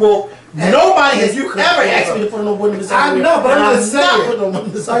body. Well, nobody has ever asked me to put on women's underwear. I know, but I'm just saying. Not put on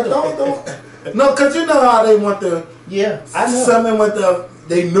women's underwear. Don't. No, because you know how they want the. Yeah, I know. Some men want the.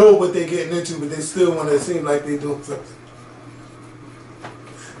 They know what they're getting into, but they still want to seem like they're doing something.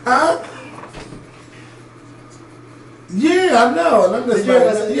 Huh? Yeah, I know. And I'm just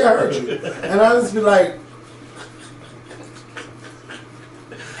like, yeah, I heard you. And I just be like.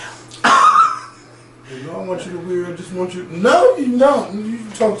 You know, I want you to wear. I just want you. No, you don't. You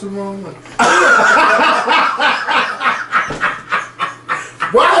talk to the wrong one.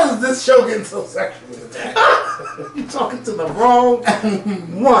 Why is this show getting so sexual? You talking to the wrong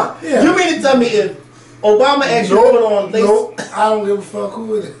one. Yeah. You mean to tell me if Obama asked you to put on lace? Nope, I don't give a fuck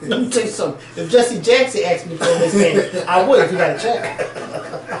who it is. Let me tell you something. If Jesse Jackson asked me to put on this thing, I would if you got a check.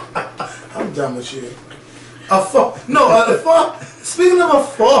 I'm done with you. A fall. Speaking of a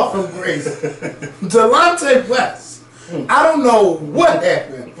fall from grace, Delonte West. I don't know what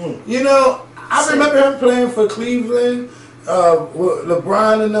happened. You know, I remember him playing for Cleveland, with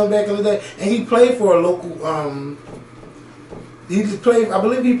LeBron and them back in the day, and he played for a local. I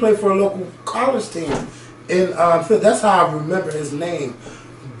believe he played for a local college team, and that's how I remember his name.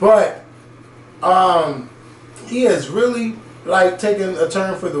 But he has really like taken a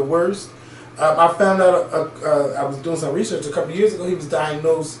turn for the worst. I found out, I was doing some research a couple years ago, he was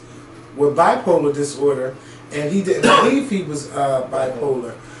diagnosed with bipolar disorder, and he didn't believe he was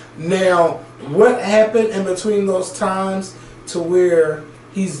bipolar. Now, what happened in between those times to where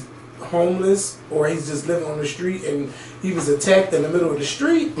he's homeless or he's just living on the street and he was attacked in the middle of the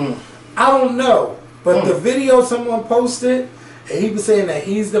street? I don't know. But the video someone posted, and he was saying that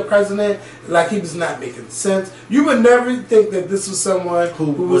he's the president, like he was not making sense. You would never think that this was someone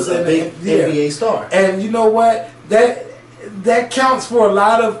who was a big NBA star. And you know what? That counts for a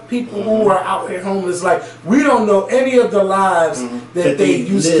lot of people who are out here homeless. Like, we don't know any of the lives that they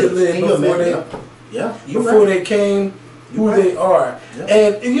used to live before they came who they are.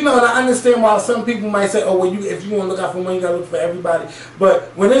 And you know, and I understand why some people might say, oh, well, if you want to look out for one, you got to look for everybody.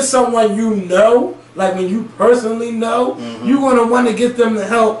 But when it's someone you know, like when you personally know, you're going to want to get them the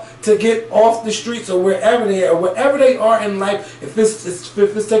help to get off the streets or wherever they are. Wherever they are in life, if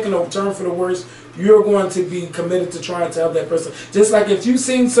it's taking a turn for the worse, you're going to be committed to trying to help that person. Just like if you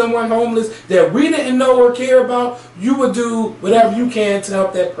seen someone homeless that we didn't know or care about, you would do whatever you can to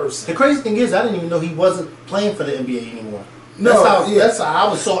help that person. The crazy thing is, I didn't even know he wasn't playing for the NBA anymore. No, that's how I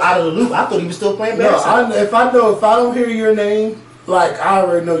was so out of the loop. I thought he was still playing basketball. No, if I don't hear your name, like I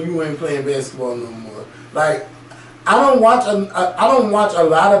already know you ain't playing basketball no more. Like I don't watch a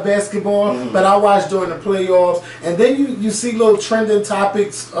lot of basketball, but I watch during the playoffs, and then you see little trending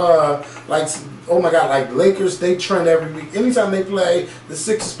topics like, oh my God, like Lakers, they trend every week. Anytime they play, the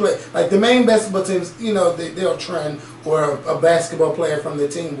Sixers play, like the main basketball teams, you know, they'll trend, or a basketball player from their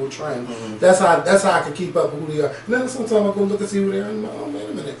team will trend. That's how I can keep up with who they are. And then sometimes I go look and see who they are, and I'm like, oh wait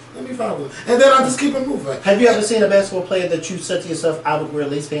a minute, let me follow them, and then I just keep it moving. Have you ever seen a basketball player that you said to yourself, I would wear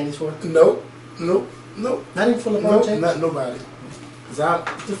lace panties for? Nope. Not even for LeBron James? Not nobody. Cause what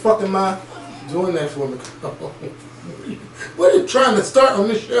the fuck am I doing that for? What are you trying to start on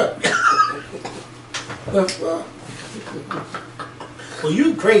this show? The fuck? Well,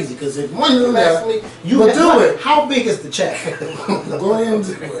 you crazy, because if one of them asked me, it. How big is the check? Go ahead and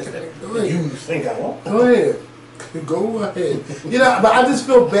do it. Go ahead. You think I won't? Go ahead. Go ahead. You know, but I just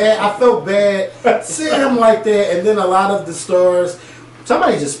feel bad. I felt bad seeing him like that, and then a lot of the stars.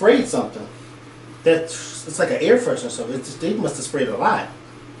 Somebody just sprayed something. It's like an air freshener, so they must have sprayed a lot.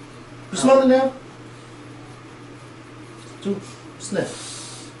 You smell it now?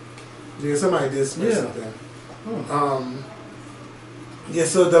 Sniff. Yeah, somebody did smell something. Yeah,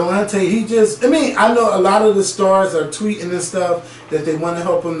 so Delonte, I know a lot of the stars are tweeting and stuff that they want to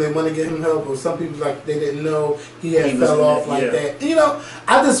help him, they want to get him help, or some people like they didn't know he fell off like that. You know,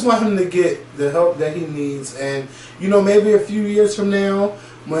 I just want him to get the help that he needs, and you know, maybe a few years from now,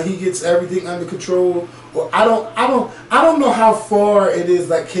 when he gets everything under control, or I don't know how far it is.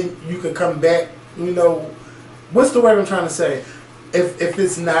 Like, you can come back. You know, what's the word I'm trying to say? If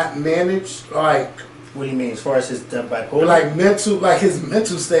it's not managed, like. What do you mean, as far as his bipolar? Like his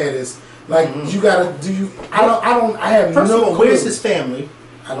mental status. Like you gotta do. I have First no of all, clue. where's his family?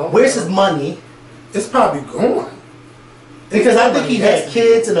 I don't. Where's know. his money? It's probably gone. Because I think he had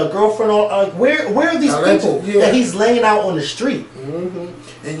kids and a girlfriend. Where are these people that he's laying out on the street?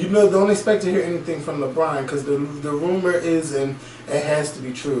 And you know, don't expect to hear anything from LeBron, because the rumor is, and it has to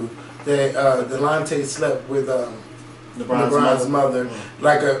be true, that Delonte slept with LeBron's mother.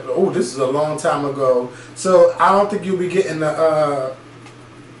 Like this is a long time ago. So I don't think you'll be getting a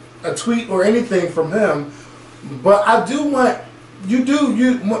tweet or anything from him. But I do want.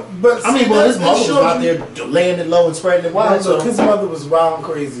 But I mean, well, his mother was out there laying it low and spreading it wide. So his mother was wild and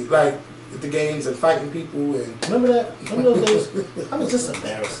crazy, like at the games and fighting people. And remember that? Remember those days? I was just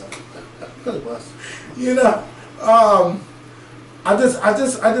embarrassing. Really was. You know, I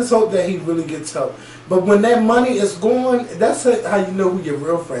just hope that he really gets help. But when that money is gone, that's how you know who your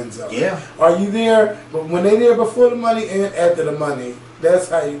real friends are. Yeah. Are you there? But when they're there before the money and after the money, that's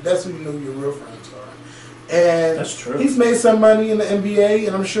when you know who your real friends are. And that's true. He's made some money in the NBA,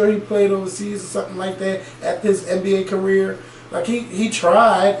 and I'm sure he played overseas or something like that at his NBA career. Like he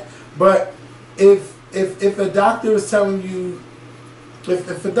tried, but if a doctor is telling you,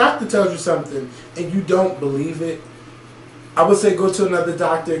 if a doctor tells you something and you don't believe it, I would say go to another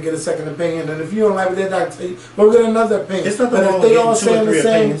doctor and get a second opinion. And if you don't like what that doctor tell you, go get another opinion. It's nothing but wrong if they with all saying the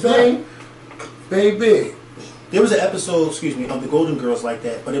same thing, baby. There was an episode, of the Golden Girls like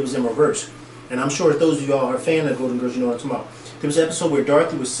that, but it was in reverse. And I'm sure if those of y'all are a fan of Golden Girls, you know what I'm talking about. There was an episode where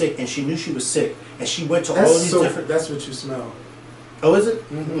Dorothy was sick, and she knew she was sick, and she went to all these different. That's what you smell. Oh, is it?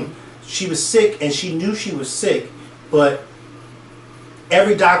 Mm-hmm. She was sick, and she knew she was sick, but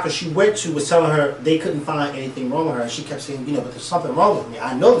every doctor she went to was telling her they couldn't find anything wrong with her, and she kept saying, but there's something wrong with me.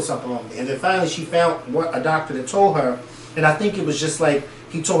 I know there's something wrong with me. And then finally she found a doctor that told her, and I think it was just like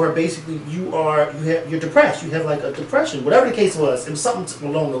he told her basically, you're depressed. You have like a depression, whatever the case was. It was something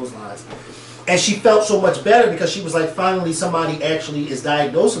along those lines. And she felt so much better because she was like, finally somebody actually is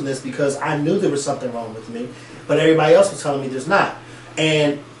diagnosing this, because I knew there was something wrong with me, but everybody else was telling me there's not.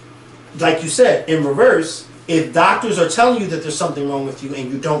 And like you said, in reverse, if doctors are telling you that there's something wrong with you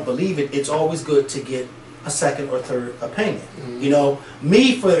and you don't believe it, it's always good to get a second or third opinion.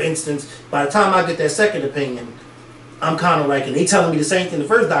 Me, for instance, by the time I get that second opinion, I'm kind of like, and they telling me the same thing the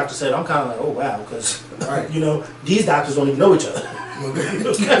first doctor said, I'm kind of like, oh wow, because these doctors don't even know each other.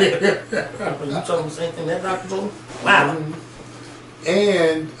 You telling me the same thing that doctor told me? Wow.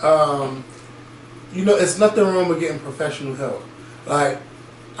 And it's nothing wrong with getting professional help. Like,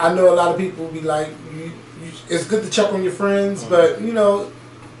 I know a lot of people be like, it's good to check on your friends, but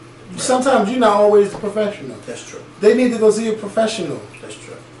sometimes you're not always a professional. That's true. They need to go see a professional. That's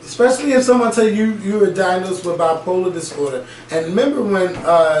true. Especially if someone tell you were diagnosed with bipolar disorder. And remember when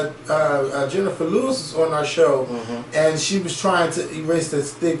Jennifer Lewis was on our show, and she was trying to erase that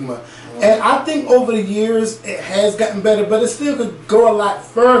stigma. And I think over the years it has gotten better, but it still could go a lot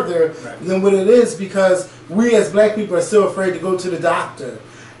further than what it is, because we as black people are still afraid to go to the doctor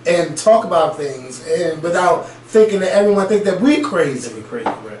and talk about things, and without thinking that everyone thinks that we're crazy. That we're crazy,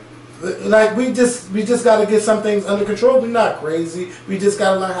 right? Like we just got to get some things under control. We're not crazy. We just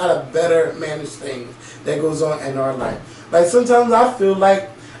got to learn how to better manage things that goes on in our life. Like sometimes I don't feel like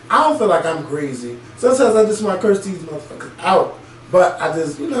I'm crazy. Sometimes I just want to curse these motherfuckers out. But I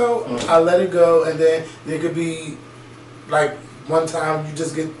just, I let it go, and then there could be like one time you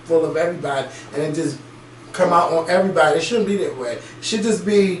just get full of everybody, and it just come out on everybody. It shouldn't be that way. It should just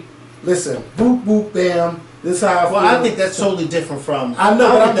be, listen, boop boop bam. This is how I feel. Well, I think that's totally different from. I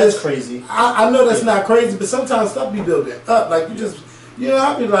know, but that's crazy. I know that's not crazy, but sometimes stuff be building up. Like you just,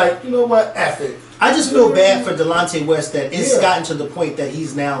 I'll be like, you know what, F it. I just feel bad for Delonte West that it's gotten to the point that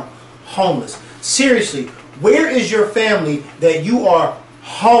he's now homeless. Seriously, where is your family that you are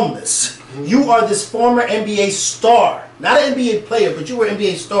homeless? You are this former NBA star, not an NBA player, but you were an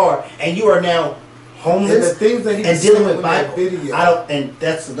NBA star, and you are now homeless and the things that he and dealing with that video. and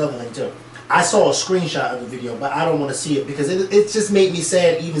that's another thing too. I saw a screenshot of the video, but I don't want to see it because it just made me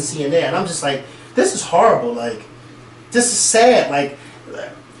sad even seeing that. And I'm just like, this is horrible. Like, this is sad. Like,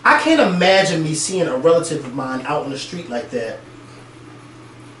 I can't imagine me seeing a relative of mine out on the street like that.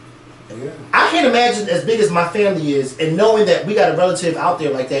 Yeah. I can't imagine as big as my family is and knowing that we got a relative out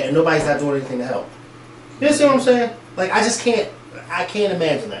there like that and nobody's not doing anything to help. You see what I'm saying? Like, I can't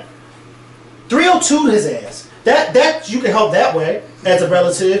imagine that. 302 his ass. That you can help that way as a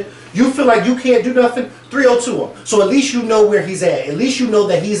relative. You feel like you can't do nothing, 302 him. So at least you know where he's at. At least you know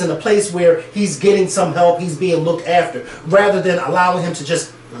that he's in a place where he's getting some help, he's being looked after, rather than allowing him to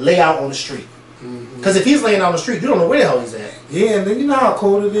just lay out on the street. Because if he's laying out on the street, you don't know where the hell he's at. Yeah, and then you know how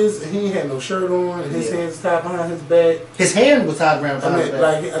cold it is, and he ain't had no shirt on, and his hands tied behind his back. His hand was tied around behind his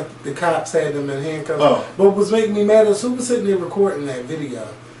back. Like the cops had him in handcuffs. Oh. But what was making me mad is who was sitting there recording that video.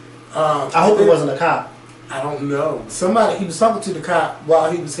 I hope it wasn't a cop. I don't know. Somebody, he was talking to the cop while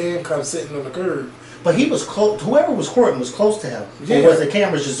he was handcuffed sitting on the curb. But he was close. Whoever was recording was close to him. Yeah. Or was the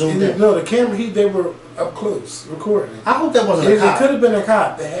cameras just zoomed in? No, the camera. They were up close recording. I hope that wasn't a cop. It could have been a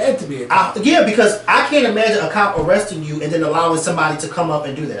cop. It had to be a cop. Yeah, because I can't imagine a cop arresting you and then allowing somebody to come up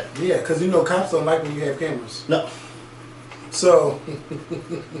and do that. Yeah, because cops don't like when you have cameras. No. So.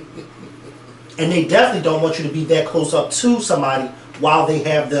 And they definitely don't want you to be that close up to somebody while they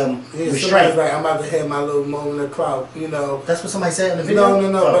have them restrained. Somebody's like, I'm about to have my little moment of clout, That's what somebody said in the video?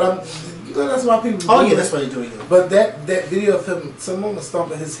 No, but that's why people Oh, do yeah, it. that's what they do. Yeah. But that video of him, someone was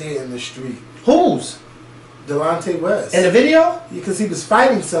stomping his head in the street. Whose? Delonte West. In the video? Because he was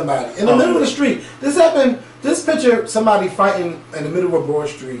fighting somebody in the middle of the street. This picture, somebody fighting in the middle of Broad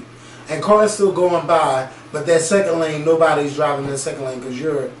Street, and cars still going by, but that second lane, nobody's driving that second lane because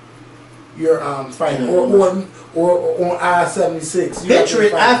you're fighting, or on I-76. Picture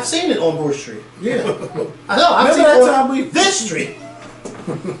it. I've seen it on Broad Street. Yeah. I know. I've seen it on this street.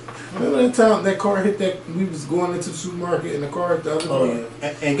 Remember that time that car hit that, we was going into the supermarket and the car hit the other car?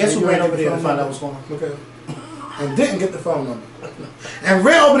 Yeah. And guess who ran over there to find out what's going on? Okay. And didn't get the phone number. And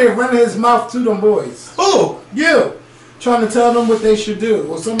ran over there running his mouth to them boys. Who? You. Trying to tell them what they should do.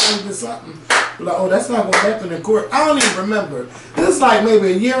 Or somebody did something. Like, oh, that's not going to happen in court. I don't even remember. This is like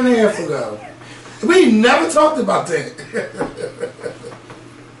maybe a year and a half ago. We never talked about that.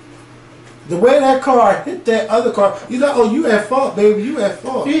 The way that car hit that other car, you know, oh, you at fault, baby, you at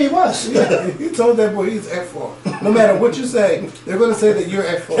fault. Yeah, he was. Yeah, he told that boy he's at fault. No matter what you say, they're going to say that you're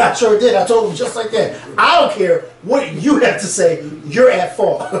at fault. I sure did. I told him just like that. I don't care what you have to say. You're at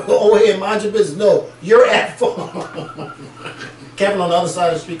fault. Oh, hey, mind your business. No, you're at fault. Kevin on the other side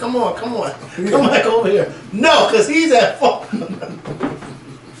of the street. Come on. Come back over here. No, because he's at fault.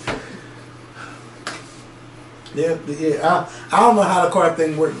 Yeah. I don't know how the car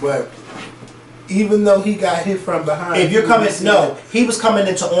thing worked, but even though he got hit from behind, if you're coming, no, he was coming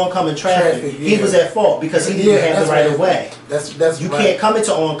into oncoming traffic. Yeah. He was at fault because he didn't have the right of way. That's you can't come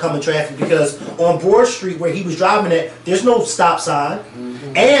into oncoming traffic because on Broad Street where he was driving at, there's no stop sign,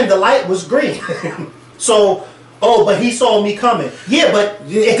 and the light was green. So. Oh, but he saw me coming. Yeah, but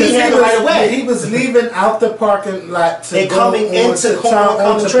if he had the right of way. He was leaving out the parking lot to go coming into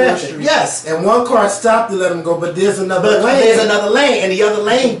oncoming traffic. Yes. And one car stopped to let him go, but there's another lane. There's another lane, and the other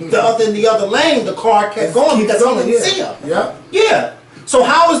lane, the car kept going because he didn't see him. Yeah. Yeah. So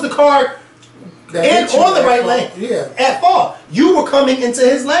how is the car on the right lane? Yeah. At fault. You were coming into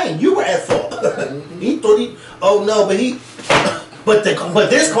his lane. You were at fault. He thought oh no, but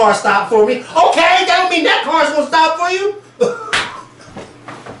this car stopped for me. Okay, that don't mean that car's gonna stop for you.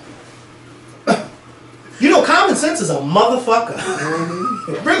 You know, common sense is a motherfucker.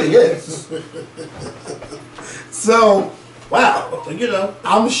 It really is. So, wow, you know.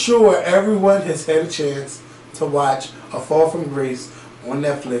 I'm sure everyone has had a chance to watch A Fall from Grace on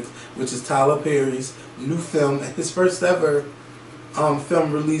Netflix, which is Tyler Perry's new film, his first ever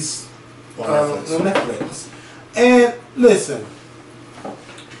film release on Netflix. And listen,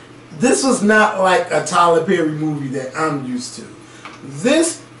 this was not like a Tyler Perry movie that I'm used to.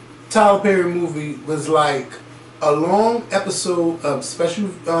 This Tyler Perry movie was like a long episode of special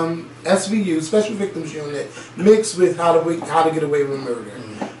SVU, Special Victims Unit, mixed with How to Get Away with Murder.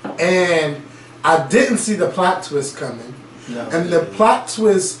 And I didn't see the plot twist coming. No. And the plot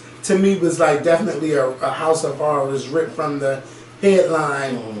twist to me was like definitely a House of Horrors ripped from the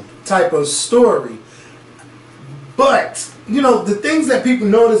headline type of story. But, you know, the things that people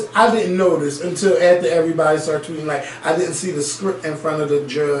notice, I didn't notice until after everybody started tweeting. Like, I didn't see the script in front of the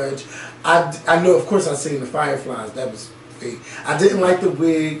judge. I know, of course, I seen the fireflies. That was fake. I didn't like the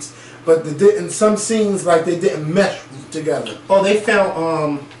wigs, but some scenes, like, they didn't mesh together. Oh, they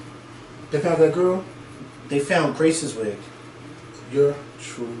found that girl? They found Grace's wig. You're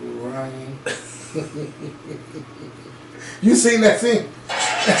trying. You seen that scene?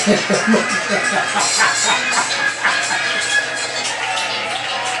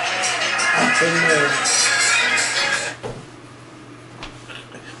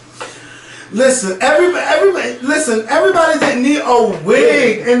 Listen, everybody didn't need a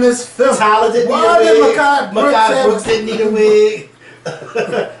wig in this film. Tyler didn't need a wig. Mekhi Brooks didn't need a wig.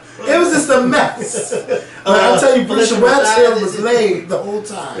 It was just a mess. I'll tell you, Felicia Webb's hair was laid the whole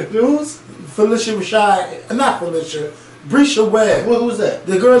time. Who's? Felicia Rashad, not Felicia, Brisha Webb. Well, who's that?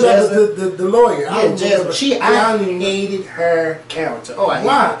 The girl that was the lawyer. Yeah, Jasmine. I hated her character. Oh,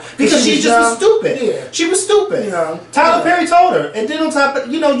 why? Because she just was stupid. Yeah. She was stupid. Yeah. Tyler Perry told her, and then on top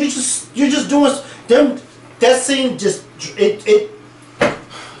of you're just doing them. That scene just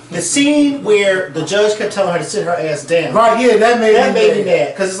the scene where the judge kept telling her to sit her ass down. Right, yeah, that made me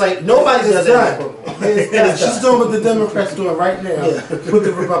mad. Because it's like, nobody does that. She's doing what the Democrats doing right now with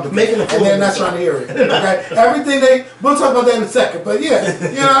the Republicans. Making a fool. And they're not trying to hear it. Okay? Everything we'll talk about that in a second. But yeah,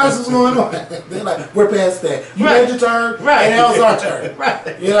 that's what's going on. They're like, we're past that. You made your turn, right? And now it's our turn.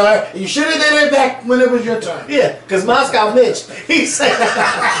 Right. You know, you should have did it back when it was your turn. Yeah, because Moscow Mitch, he said...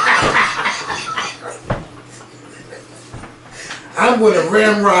 I'm going to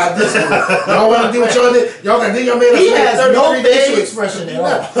ramrod this one. Y'all want to do what y'all did? Y'all think y'all made us He has no days? facial expression at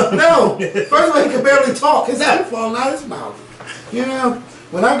all. No. First of all, he can barely talk. His teeth falling out his mouth. You know,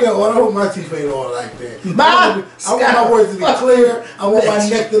 when I get old, I hope my teeth ain't all like that. I want my words to be clear. I want my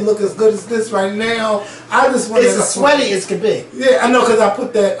neck to look as good as this right now. I just want it's as sweaty as can be. Yeah, I know, because I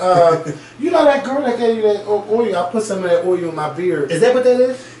put that, you know that girl that gave you that oil? I put some of that oil in my beard. Is that what that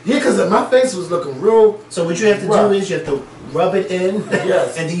is? Yeah, because my face was looking real. So what you have to do is you have to rub it in,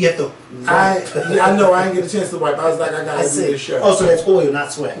 yes, and then you have to. I know I didn't get a chance to wipe. I was like, I gotta do this show. Oh, so that's oil,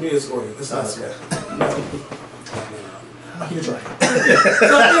 not sweat. Yeah, it's oil. It's not sweat. No. You're trying.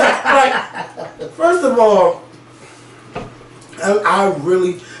 So yeah, like first of all, I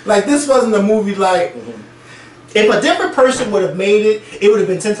really like this. Wasn't a movie like. If a different person would have made it, it would have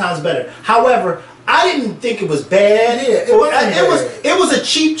been 10 times better. However, I didn't think it was bad. Yeah, it was a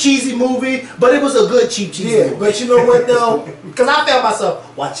cheap, cheesy movie, but it was a good cheap, cheesy movie. But you know what though? Because I found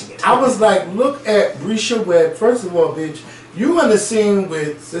myself watching it. I was like, look at Brisha Webb. First of all, bitch, you in the scene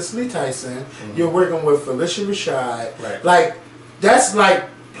with Cicely Tyson. You're working with Felicia Rashad. Right. Like, that's like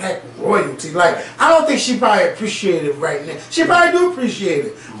black royalty. Like, I don't think she probably appreciate it right now. She probably do appreciate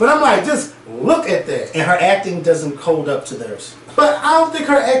it. But I'm like, just look at that. And her acting doesn't hold up to theirs. But I don't think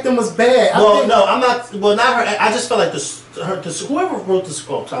her acting was bad. Well, no, I'm not. Well, not her. I just felt like whoever wrote the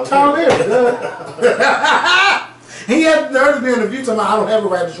script, Tyler He had nerve to be on the View talking about I don't have a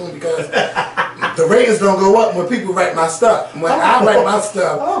writer's room because the ratings don't go up when people write my stuff. When I write my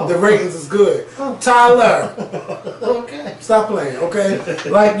stuff, the ratings is good. Tyler, okay, stop playing, okay?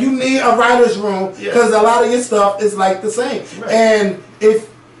 Like, you need a writer's room because a lot of your stuff is like the same. Right. And if,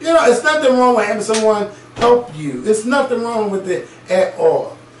 you know, it's nothing wrong with having someone help you. There's nothing wrong with it at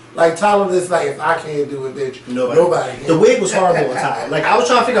all. Like, Tyler is like, if I can't do it, bitch, nobody can. The wig was horrible with Tyler. Like, I was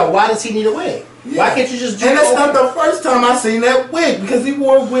trying to figure out, why does he need a wig? Yeah. Why can't you just do it? And that's not the first time I seen that wig, because he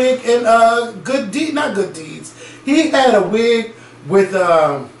wore a wig in not Good Deeds. He had a wig with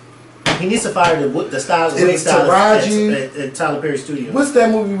he needs to fire the style wig stylist at Tyler Perry Studios. What's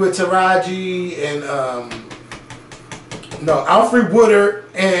that movie with Taraji and Alfred Woodard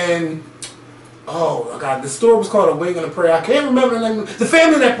and oh my God, the store was called A Wig and a Prayer. I can't remember the name. The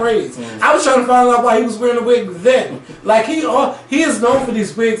Family That Prays. I was trying to find out why he was wearing a wig then. Like, he is known for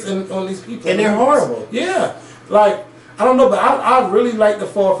these wigs on these people. And they're horrible. Yeah. Like, I don't know, but I really like The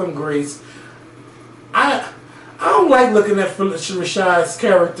Fall from Grace. I don't like looking at Felicia Rashad's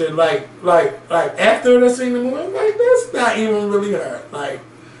character like after I seen the movie. I'm like, that's not even really her. Like,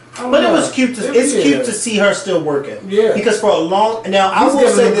 But it was cute. It's cute to see her still working. Yeah. Because for a long I will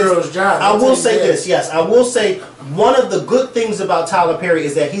say this. I will say this. Yes, I will say one of the good things about Tyler Perry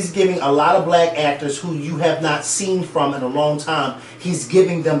is that he's giving a lot of black actors who you have not seen from in a long time. He's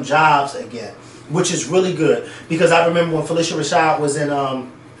giving them jobs again, which is really good. Because I remember when Felicia Rashad was in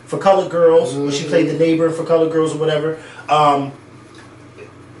For Colored Girls, when she played the neighbor in For Colored Girls or whatever.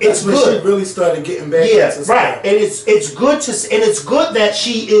 It's when good. She really started getting back. Yeah, right. And it's good that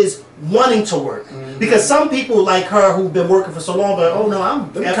she is wanting to work because some people like her who've been working for so long, but oh no,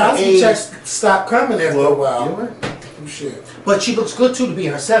 I'm the Cosby checks stopped coming after a while. You're right. Shit. But she looks good too to be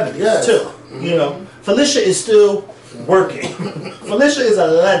in her 70s too. Mm-hmm. You know, Felicia is still working. Felicia is a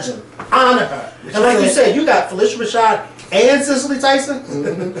legend. Honor her. And like you said, you got Felicia Rashad and Cicely Tyson.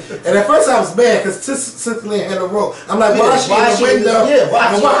 And at first I was mad because Cicely had a roll. I'm like, why is she in the window?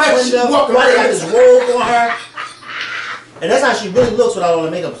 Why is she walking around? Why they got this robe on her? And that's how she really looks without all the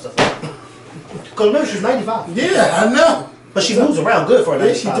makeup and stuff. Because remember, she's 95. Yeah, I know. But she moves around good for a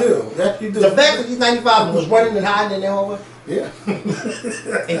 95. Yes, she do. That she do. The fact that she's 95 and was running and hiding in that hallway. Yeah.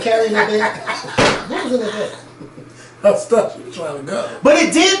 And carrying that bag. What was in that bag? Her stuff she was trying to go. But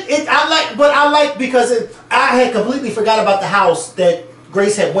I like because I had completely forgot about the house that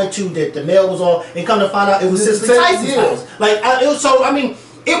Grace had went to that the mail was on, and come to find out it was Cicely Tyson's house. Like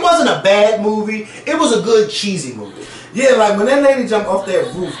it wasn't a bad movie. It was a good cheesy movie. Yeah, like when that lady jumped off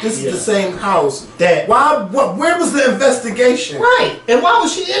that roof, this is the same house. Where was the investigation? Right. And why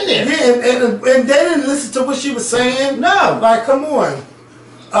was she in there? Yeah, and they didn't listen to what she was saying. No. Like, come on.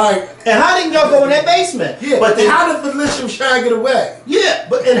 Alright. And how didn't y'all go in that basement? Yeah. But then, how did Felicia try to get away? Yeah,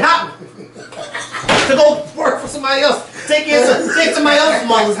 but and how to go work for somebody else. Take somebody else's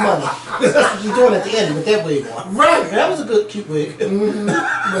mother's money. That's what you're doing at the end with that wig on. Right. That was a good cute wig.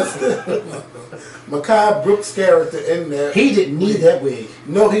 Makai Brooks' character in there. He didn't need that wig.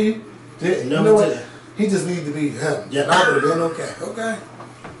 No, he didn't. No, you know what? He just needed to be him. Yeah. And I would have been okay. Okay.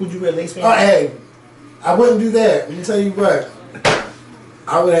 Would you wear lace pants? Oh, hey. I wouldn't do that. Let me tell you what.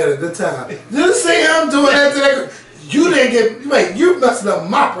 I would have had a good time. You see him doing that today? You didn't get. You messing up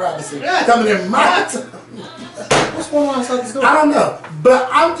my privacy. Yeah. Coming in my time. What's going on outside this door? I don't know. But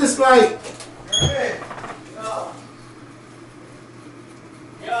I'm just like. Hey.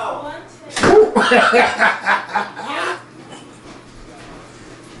 Yo.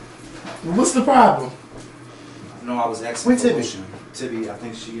 What's the problem? No, I was asking Where's for Tibby? lotion. Tibby, I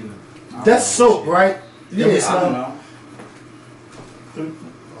think she in the... That's soap, right? Yeah, I don't know.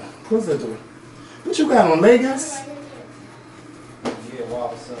 What's that doing? What you got on, leggings? Yeah, wow,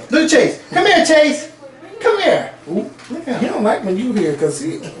 what's up? Look, Chase. Come here, Chase. Come here. Ooh, he don't like when you here because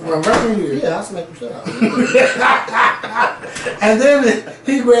he run right in here. Yeah, I'll smack you shut up. And then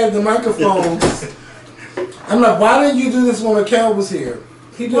he grabbed the microphone. I'm like, why didn't you do this when Raquel was here?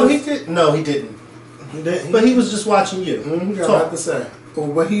 He did. No, he didn't. But he was just watching you. He got a lot to say.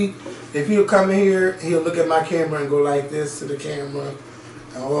 But if he'll come in here, he'll look at my camera and go like this to the camera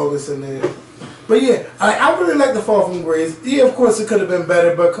and all this and that. But yeah, I really like The Fall from Grace. Yeah, of course it could have been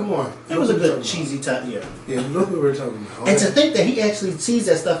better, but come on. It was a good cheesy time, yeah. Yeah, look what we're talking about. And to think that he actually sees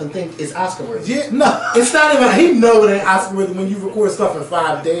that stuff and think it's Oscar worthy. Yeah, no, it's not even. He know it ain't Oscar worthy when you record stuff in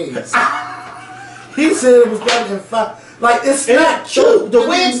 5 days. He said it was done in 5. Like it's not true. The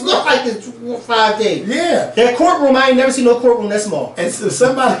wigs look like it's 5 days. Yeah, that courtroom. I ain't never seen no courtroom that small. And so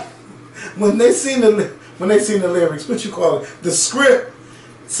somebody, when they seen the lyrics, what you call it, the script.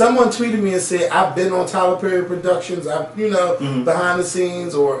 Someone tweeted me and said, I've been on Tyler Perry Productions, behind the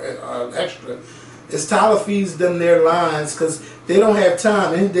scenes or extra. It's Tyler feeds them their lines because they don't have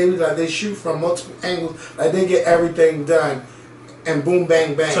time. And they shoot from multiple angles. Like they get everything done. And boom,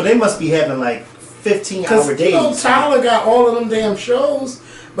 bang, bang. So they must be having like 15-hour days. You know, Tyler got all of them damn shows.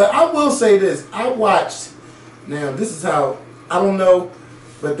 But I will say this. I watched, now this is how, I don't know,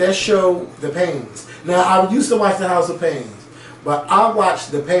 but that show, The Pains. Now, I used to watch The House of Pains. But I watched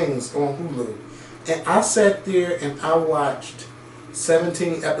The Pains on Hulu, and I sat there and I watched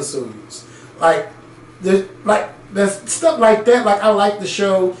 17 episodes. There's stuff like that. Like I like the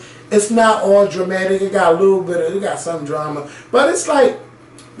show. It's not all dramatic. It got a little bit of, it got some drama, but it's like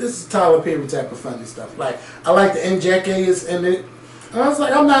this is Tyler Perry type of funny stuff. Like I like the NJK is in it. And I was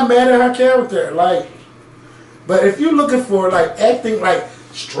like, I'm not mad at her character. But if you're looking for acting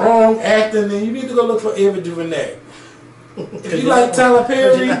strong acting, then you need to go look for Ava DuVernay. If you like Tyler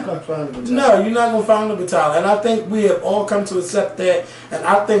Perry, you're not going to find him with Tyler. And I think we have all come to accept that. And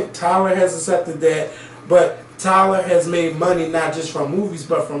I think Tyler has accepted that. But Tyler has made money not just from movies,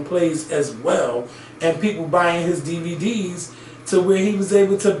 but from plays as well. And people buying his DVDs to where he was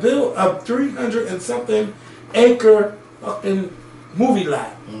able to build a 300 and something acre fucking movie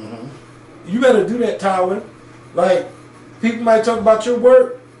lot. You better do that, Tyler. Like, people might talk about your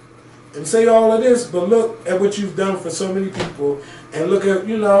work and say all of this, but look at what you've done for so many people, and look at,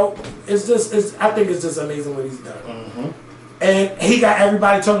 you know, I think it's just amazing what he's done. And he got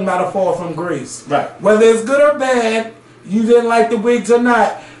everybody talking about a fall from grace. Right. Whether it's good or bad, you didn't like the wigs or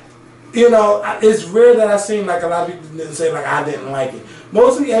not, you know, it's rare that I seen like a lot of people didn't say like I didn't like it.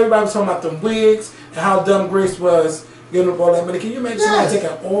 Mostly everybody was talking about them wigs and how dumb Grace was giving up all that money. Can you imagine somebody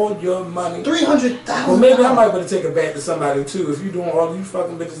taking all your money? $300,000. Well, maybe I might want to take it back to somebody too. If you doing all you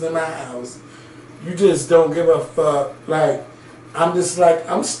fucking bitches in my house, you just don't give a fuck. Like, I'm just like,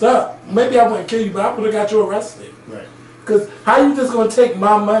 I'm stuck. Maybe I wouldn't kill you, but I would have got you arrested. Right. Because how you just gonna take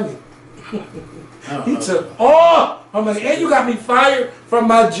my money? He took all my money, and you got me fired from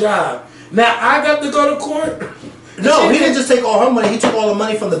my job. Now I got to go to court. No, he didn't just take all her money. He took all the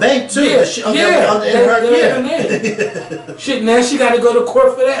money from the bank too. Shit, now she got to go to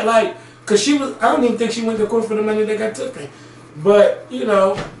court for that. Like, cause she was. I don't even think she went to court for the money that got taken. But you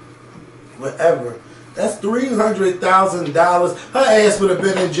know, whatever. That's $300,000. Her ass would have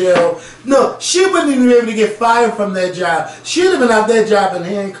been in jail. No, she wouldn't even be able to get fired from that job. She'd have been out that job in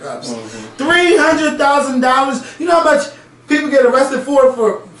handcuffs. $300,000. You know how much people get arrested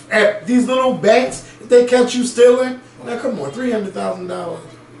for at these little banks if they catch you stealing? Now come on, $300,000.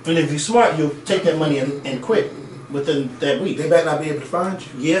 And if you're smart, you'll take that money and quit within that week. They better not be able to find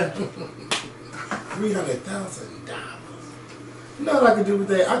you. Yeah. $300,000. You know what I could do with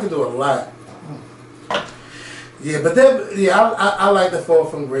that? I could do a lot. Yeah, but I like the fall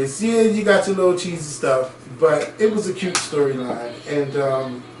from grace. Yeah, you got your little cheesy stuff, but it was a cute storyline, and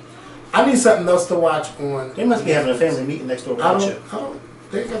I need something else to watch on. They must be having a family meeting next door. I don't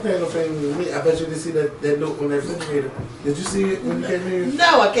think I'm having a family meeting. I bet you didn't see that note on that refrigerator. Did you see it when you came in?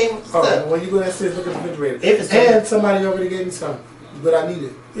 No, I came. Oh, when you go downstairs, look at the refrigerator. If and somebody already gave me some, but I need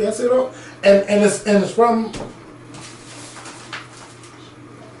it. Yeah, I said, oh, and it's from.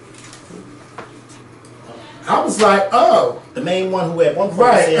 I was like, oh. The main one who at one point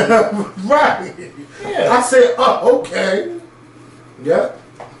right. said, right. Yeah. I said, oh, okay. Yep.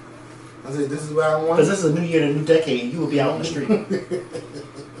 I said, this is what I want. Because this is a new year and a new decade, and you will be out on the street.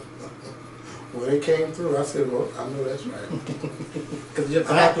 Well, it came through. I said, well, I know that's right. Because if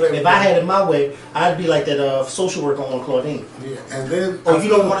I had it my way, I'd be like that social worker on Claudine. Yeah, and then. Oh, you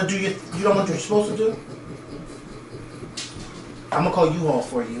don't want to do you don't want what you're supposed to do? I'm gonna call U-Haul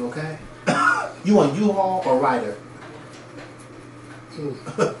for you, okay? You want U-Haul or Ryder? Who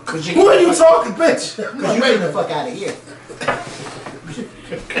are you talking, bitch? Because you ready the fuck out of here.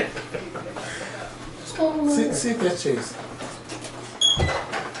 See if that's Chase.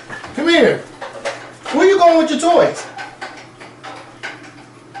 Come here. Where you going with your toys?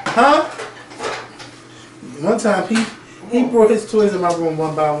 Huh? One time he brought his toys in my room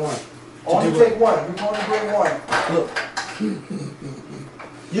one by one. Only take one. You can only bring one. Look.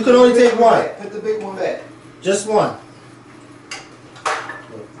 You can only take one. Put the big one back. Just one.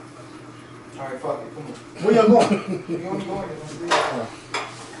 Alright, fuck it. Come on. Where you going? You only going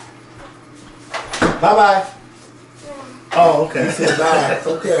Bye-bye. Oh, okay. He said bye.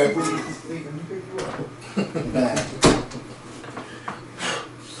 Okay. Bye.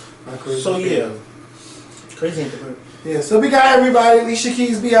 So yeah. Crazy interview. Yeah, so we got everybody: Alicia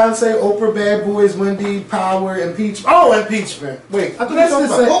Keys, Beyonce, Oprah, Bad Boys, Wendy, Power, impeachment. Oh, impeachment. Wait, I thought you were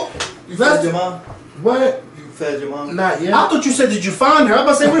talking about. You fed your mom? What? You fed your mom? Not yet. I thought you said, did you find her? I'm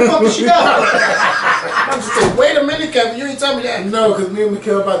about to say, where the fuck did she go? I'm just saying, wait a minute, Kevin. You ain't tell me that. No, because me and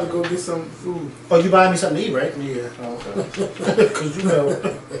Mikhail about to go get some food. Oh, you buying me something to eat, right? Yeah. Oh, okay. Because you know.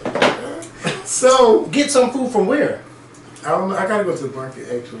 So, Get some food from where? I don't know. I gotta go to the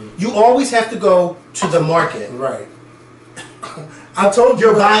market actually. You always have to go to the market. Right. I told you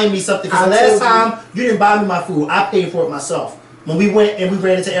You're buying me something. Because the last time you didn't buy me my food, I paid for it myself. When we went and we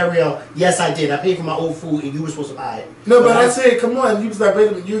ran into Ariel, yes, I did. I paid for my old food, and you were supposed to buy it. No, but I said, come on. You was like, wait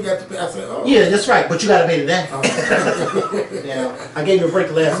a minute, you got to pay. I said, oh. Yeah, that's right. But you got to pay today. Oh. Yeah, I gave you a break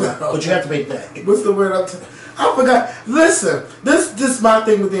last time, but you have to pay today. What's the word? I forgot. Listen, this is my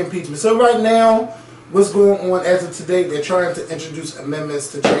thing with the impeachment. So right now, what's going on as of today? They're trying to introduce amendments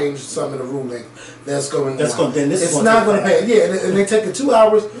to change some of the ruling that's going on. It's not going to pay. Yeah, and they're taking 2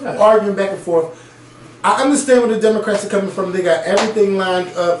 hours arguing back and forth. I understand where the Democrats are coming from. They got everything lined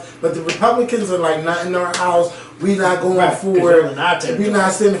up, but the Republicans are like, not in our house. We not going for it. We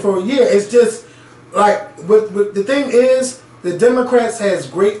not standing for it. Yeah, it's just like what the thing is. The Democrats has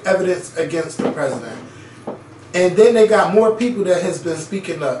great evidence against the president, and then they got more people that has been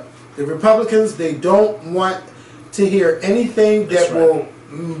speaking up. The Republicans, they don't want to hear anything that will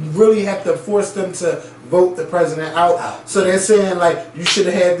really have to force them to vote the president out. So they're saying like, you should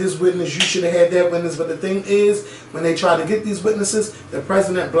have had this witness, you should have had that witness. But the thing is, when they try to get these witnesses, the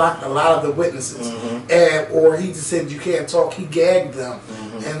president blocked a lot of the witnesses, or he just said you can't talk. He gagged them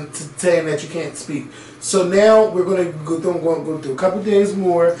and saying that you can't speak. So now we're going to go through a couple days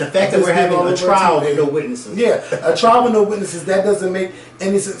more. The fact that we're having a trial with no witnesses. Yeah, a trial with no witnesses, that doesn't make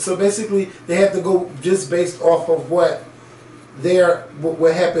any sense. So basically, they have to go just based off of what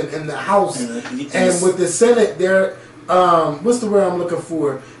happened in the House. And with the Senate, they're, what's the word I'm looking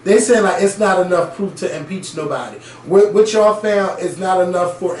for? They saying like it's not enough proof to impeach nobody. What y'all found is not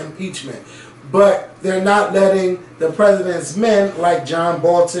enough for impeachment. But they're not letting the president's men, like John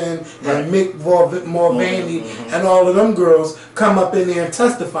Bolton and Mick Mulvaney and all of them girls, come up in there and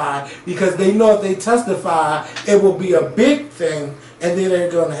testify, because they know if they testify, it will be a big thing, and then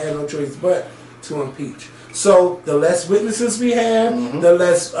they're going to have no choice but to impeach. So the less witnesses we have, the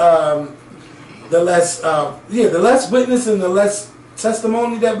less witness and the less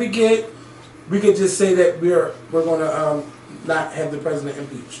testimony that we get, we could just say that we're going to not have the president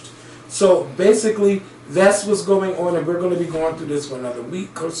impeached. So basically, that's what's going on, and we're going to be going through this for another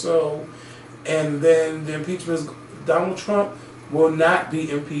week or so. And then the impeachment, Donald Trump will not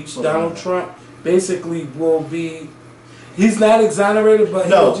be impeached. Donald Trump basically will be, he's not exonerated, but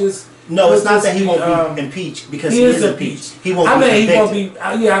he'll just... No, it's not that he won't be impeached, because he is impeached. He won't be he won't be,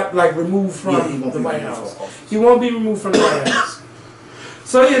 like removed from the White House. He won't be removed from the White House.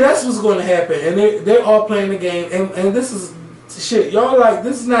 So yeah, that's what's going to happen. And they're all playing the game. And this is... shit, y'all, like,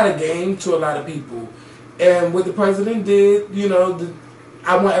 this is not a game to a lot of people. And what the president did, you know,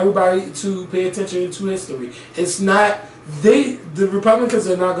 I want everybody to pay attention to history. It's not, the Republicans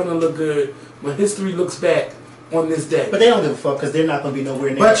are not going to look good when history looks back on this day. But they don't give a fuck, because they're not going to be nowhere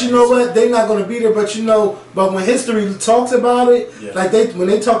near. But you know what? They're not going to be there, but you know, but when history talks about it, like when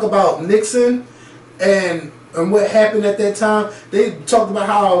they talk about Nixon and what happened at that time, they talked about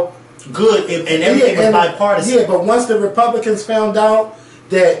how good and everything was bipartisan. Yeah, but once the Republicans found out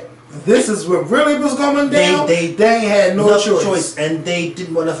that this is what really was going down, they ain't had no choice. And they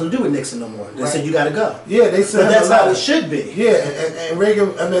didn't want nothing to do with Nixon no more. They said, you got to go. Yeah, they said that's how it should be. Yeah, and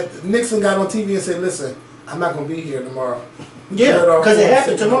Reagan, Nixon got on TV and said, listen, I'm not going to be here tomorrow. Yeah, because it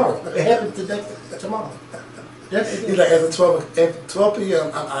happened tomorrow. It happened tomorrow. He's like, at 12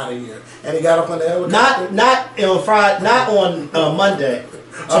 p.m., I'm out of here. And he got up on the helicopter. Not on Friday, not on Monday.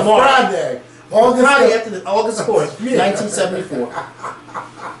 Tomorrow. Friday. Friday after August 4th, 1974.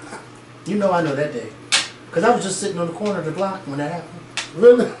 You know I know that day. Because I was just sitting on the corner of the block when that happened.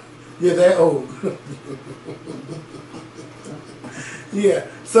 Really? You're that old. Yeah.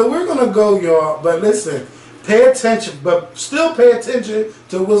 So we're going to go, y'all. But listen, pay attention. But still pay attention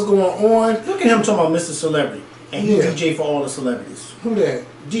to what's going on. Look at him talking about Mr. Celebrity. And he DJ for all the celebrities. Who that?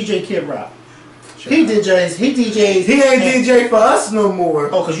 DJ Kid Rock. He DJs. He ain't DJ for us no more.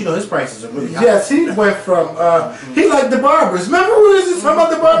 Oh, because you know his prices are really high. Yes, he went from, he like the barbers. Remember who is this talking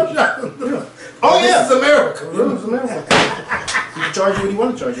about the barbershop? Oh, yeah. This is America. This is America. He can charge you what he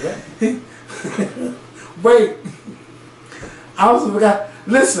want to charge you, right? Wait. I also forgot.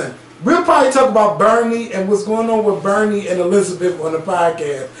 Listen, we'll probably talk about Bernie and what's going on with Bernie and Elizabeth on the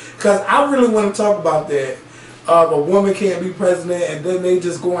podcast. Because I really want to talk about that. A woman can't be president, and then they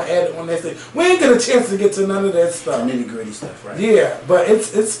just go and add it on that thing. We ain't get a chance to get to none of that stuff. The nitty gritty stuff, right? Yeah, but it's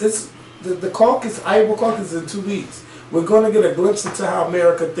the caucus, Iowa caucus in 2 weeks. We're going to get a glimpse into how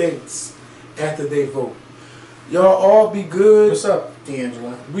America thinks after they vote. Y'all all be good. What's up,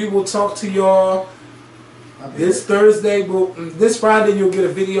 D'Angelo? We will talk to y'all this Thursday. This Friday you'll get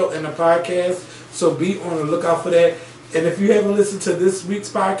a video and a podcast, so be on the lookout for that. And if you haven't listened to this week's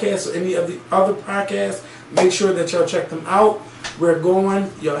podcast or any of the other podcasts, make sure that y'all check them out. We're going.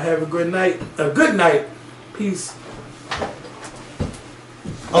 Y'all have a good night. Peace.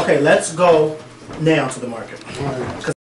 Okay, let's go now to the market.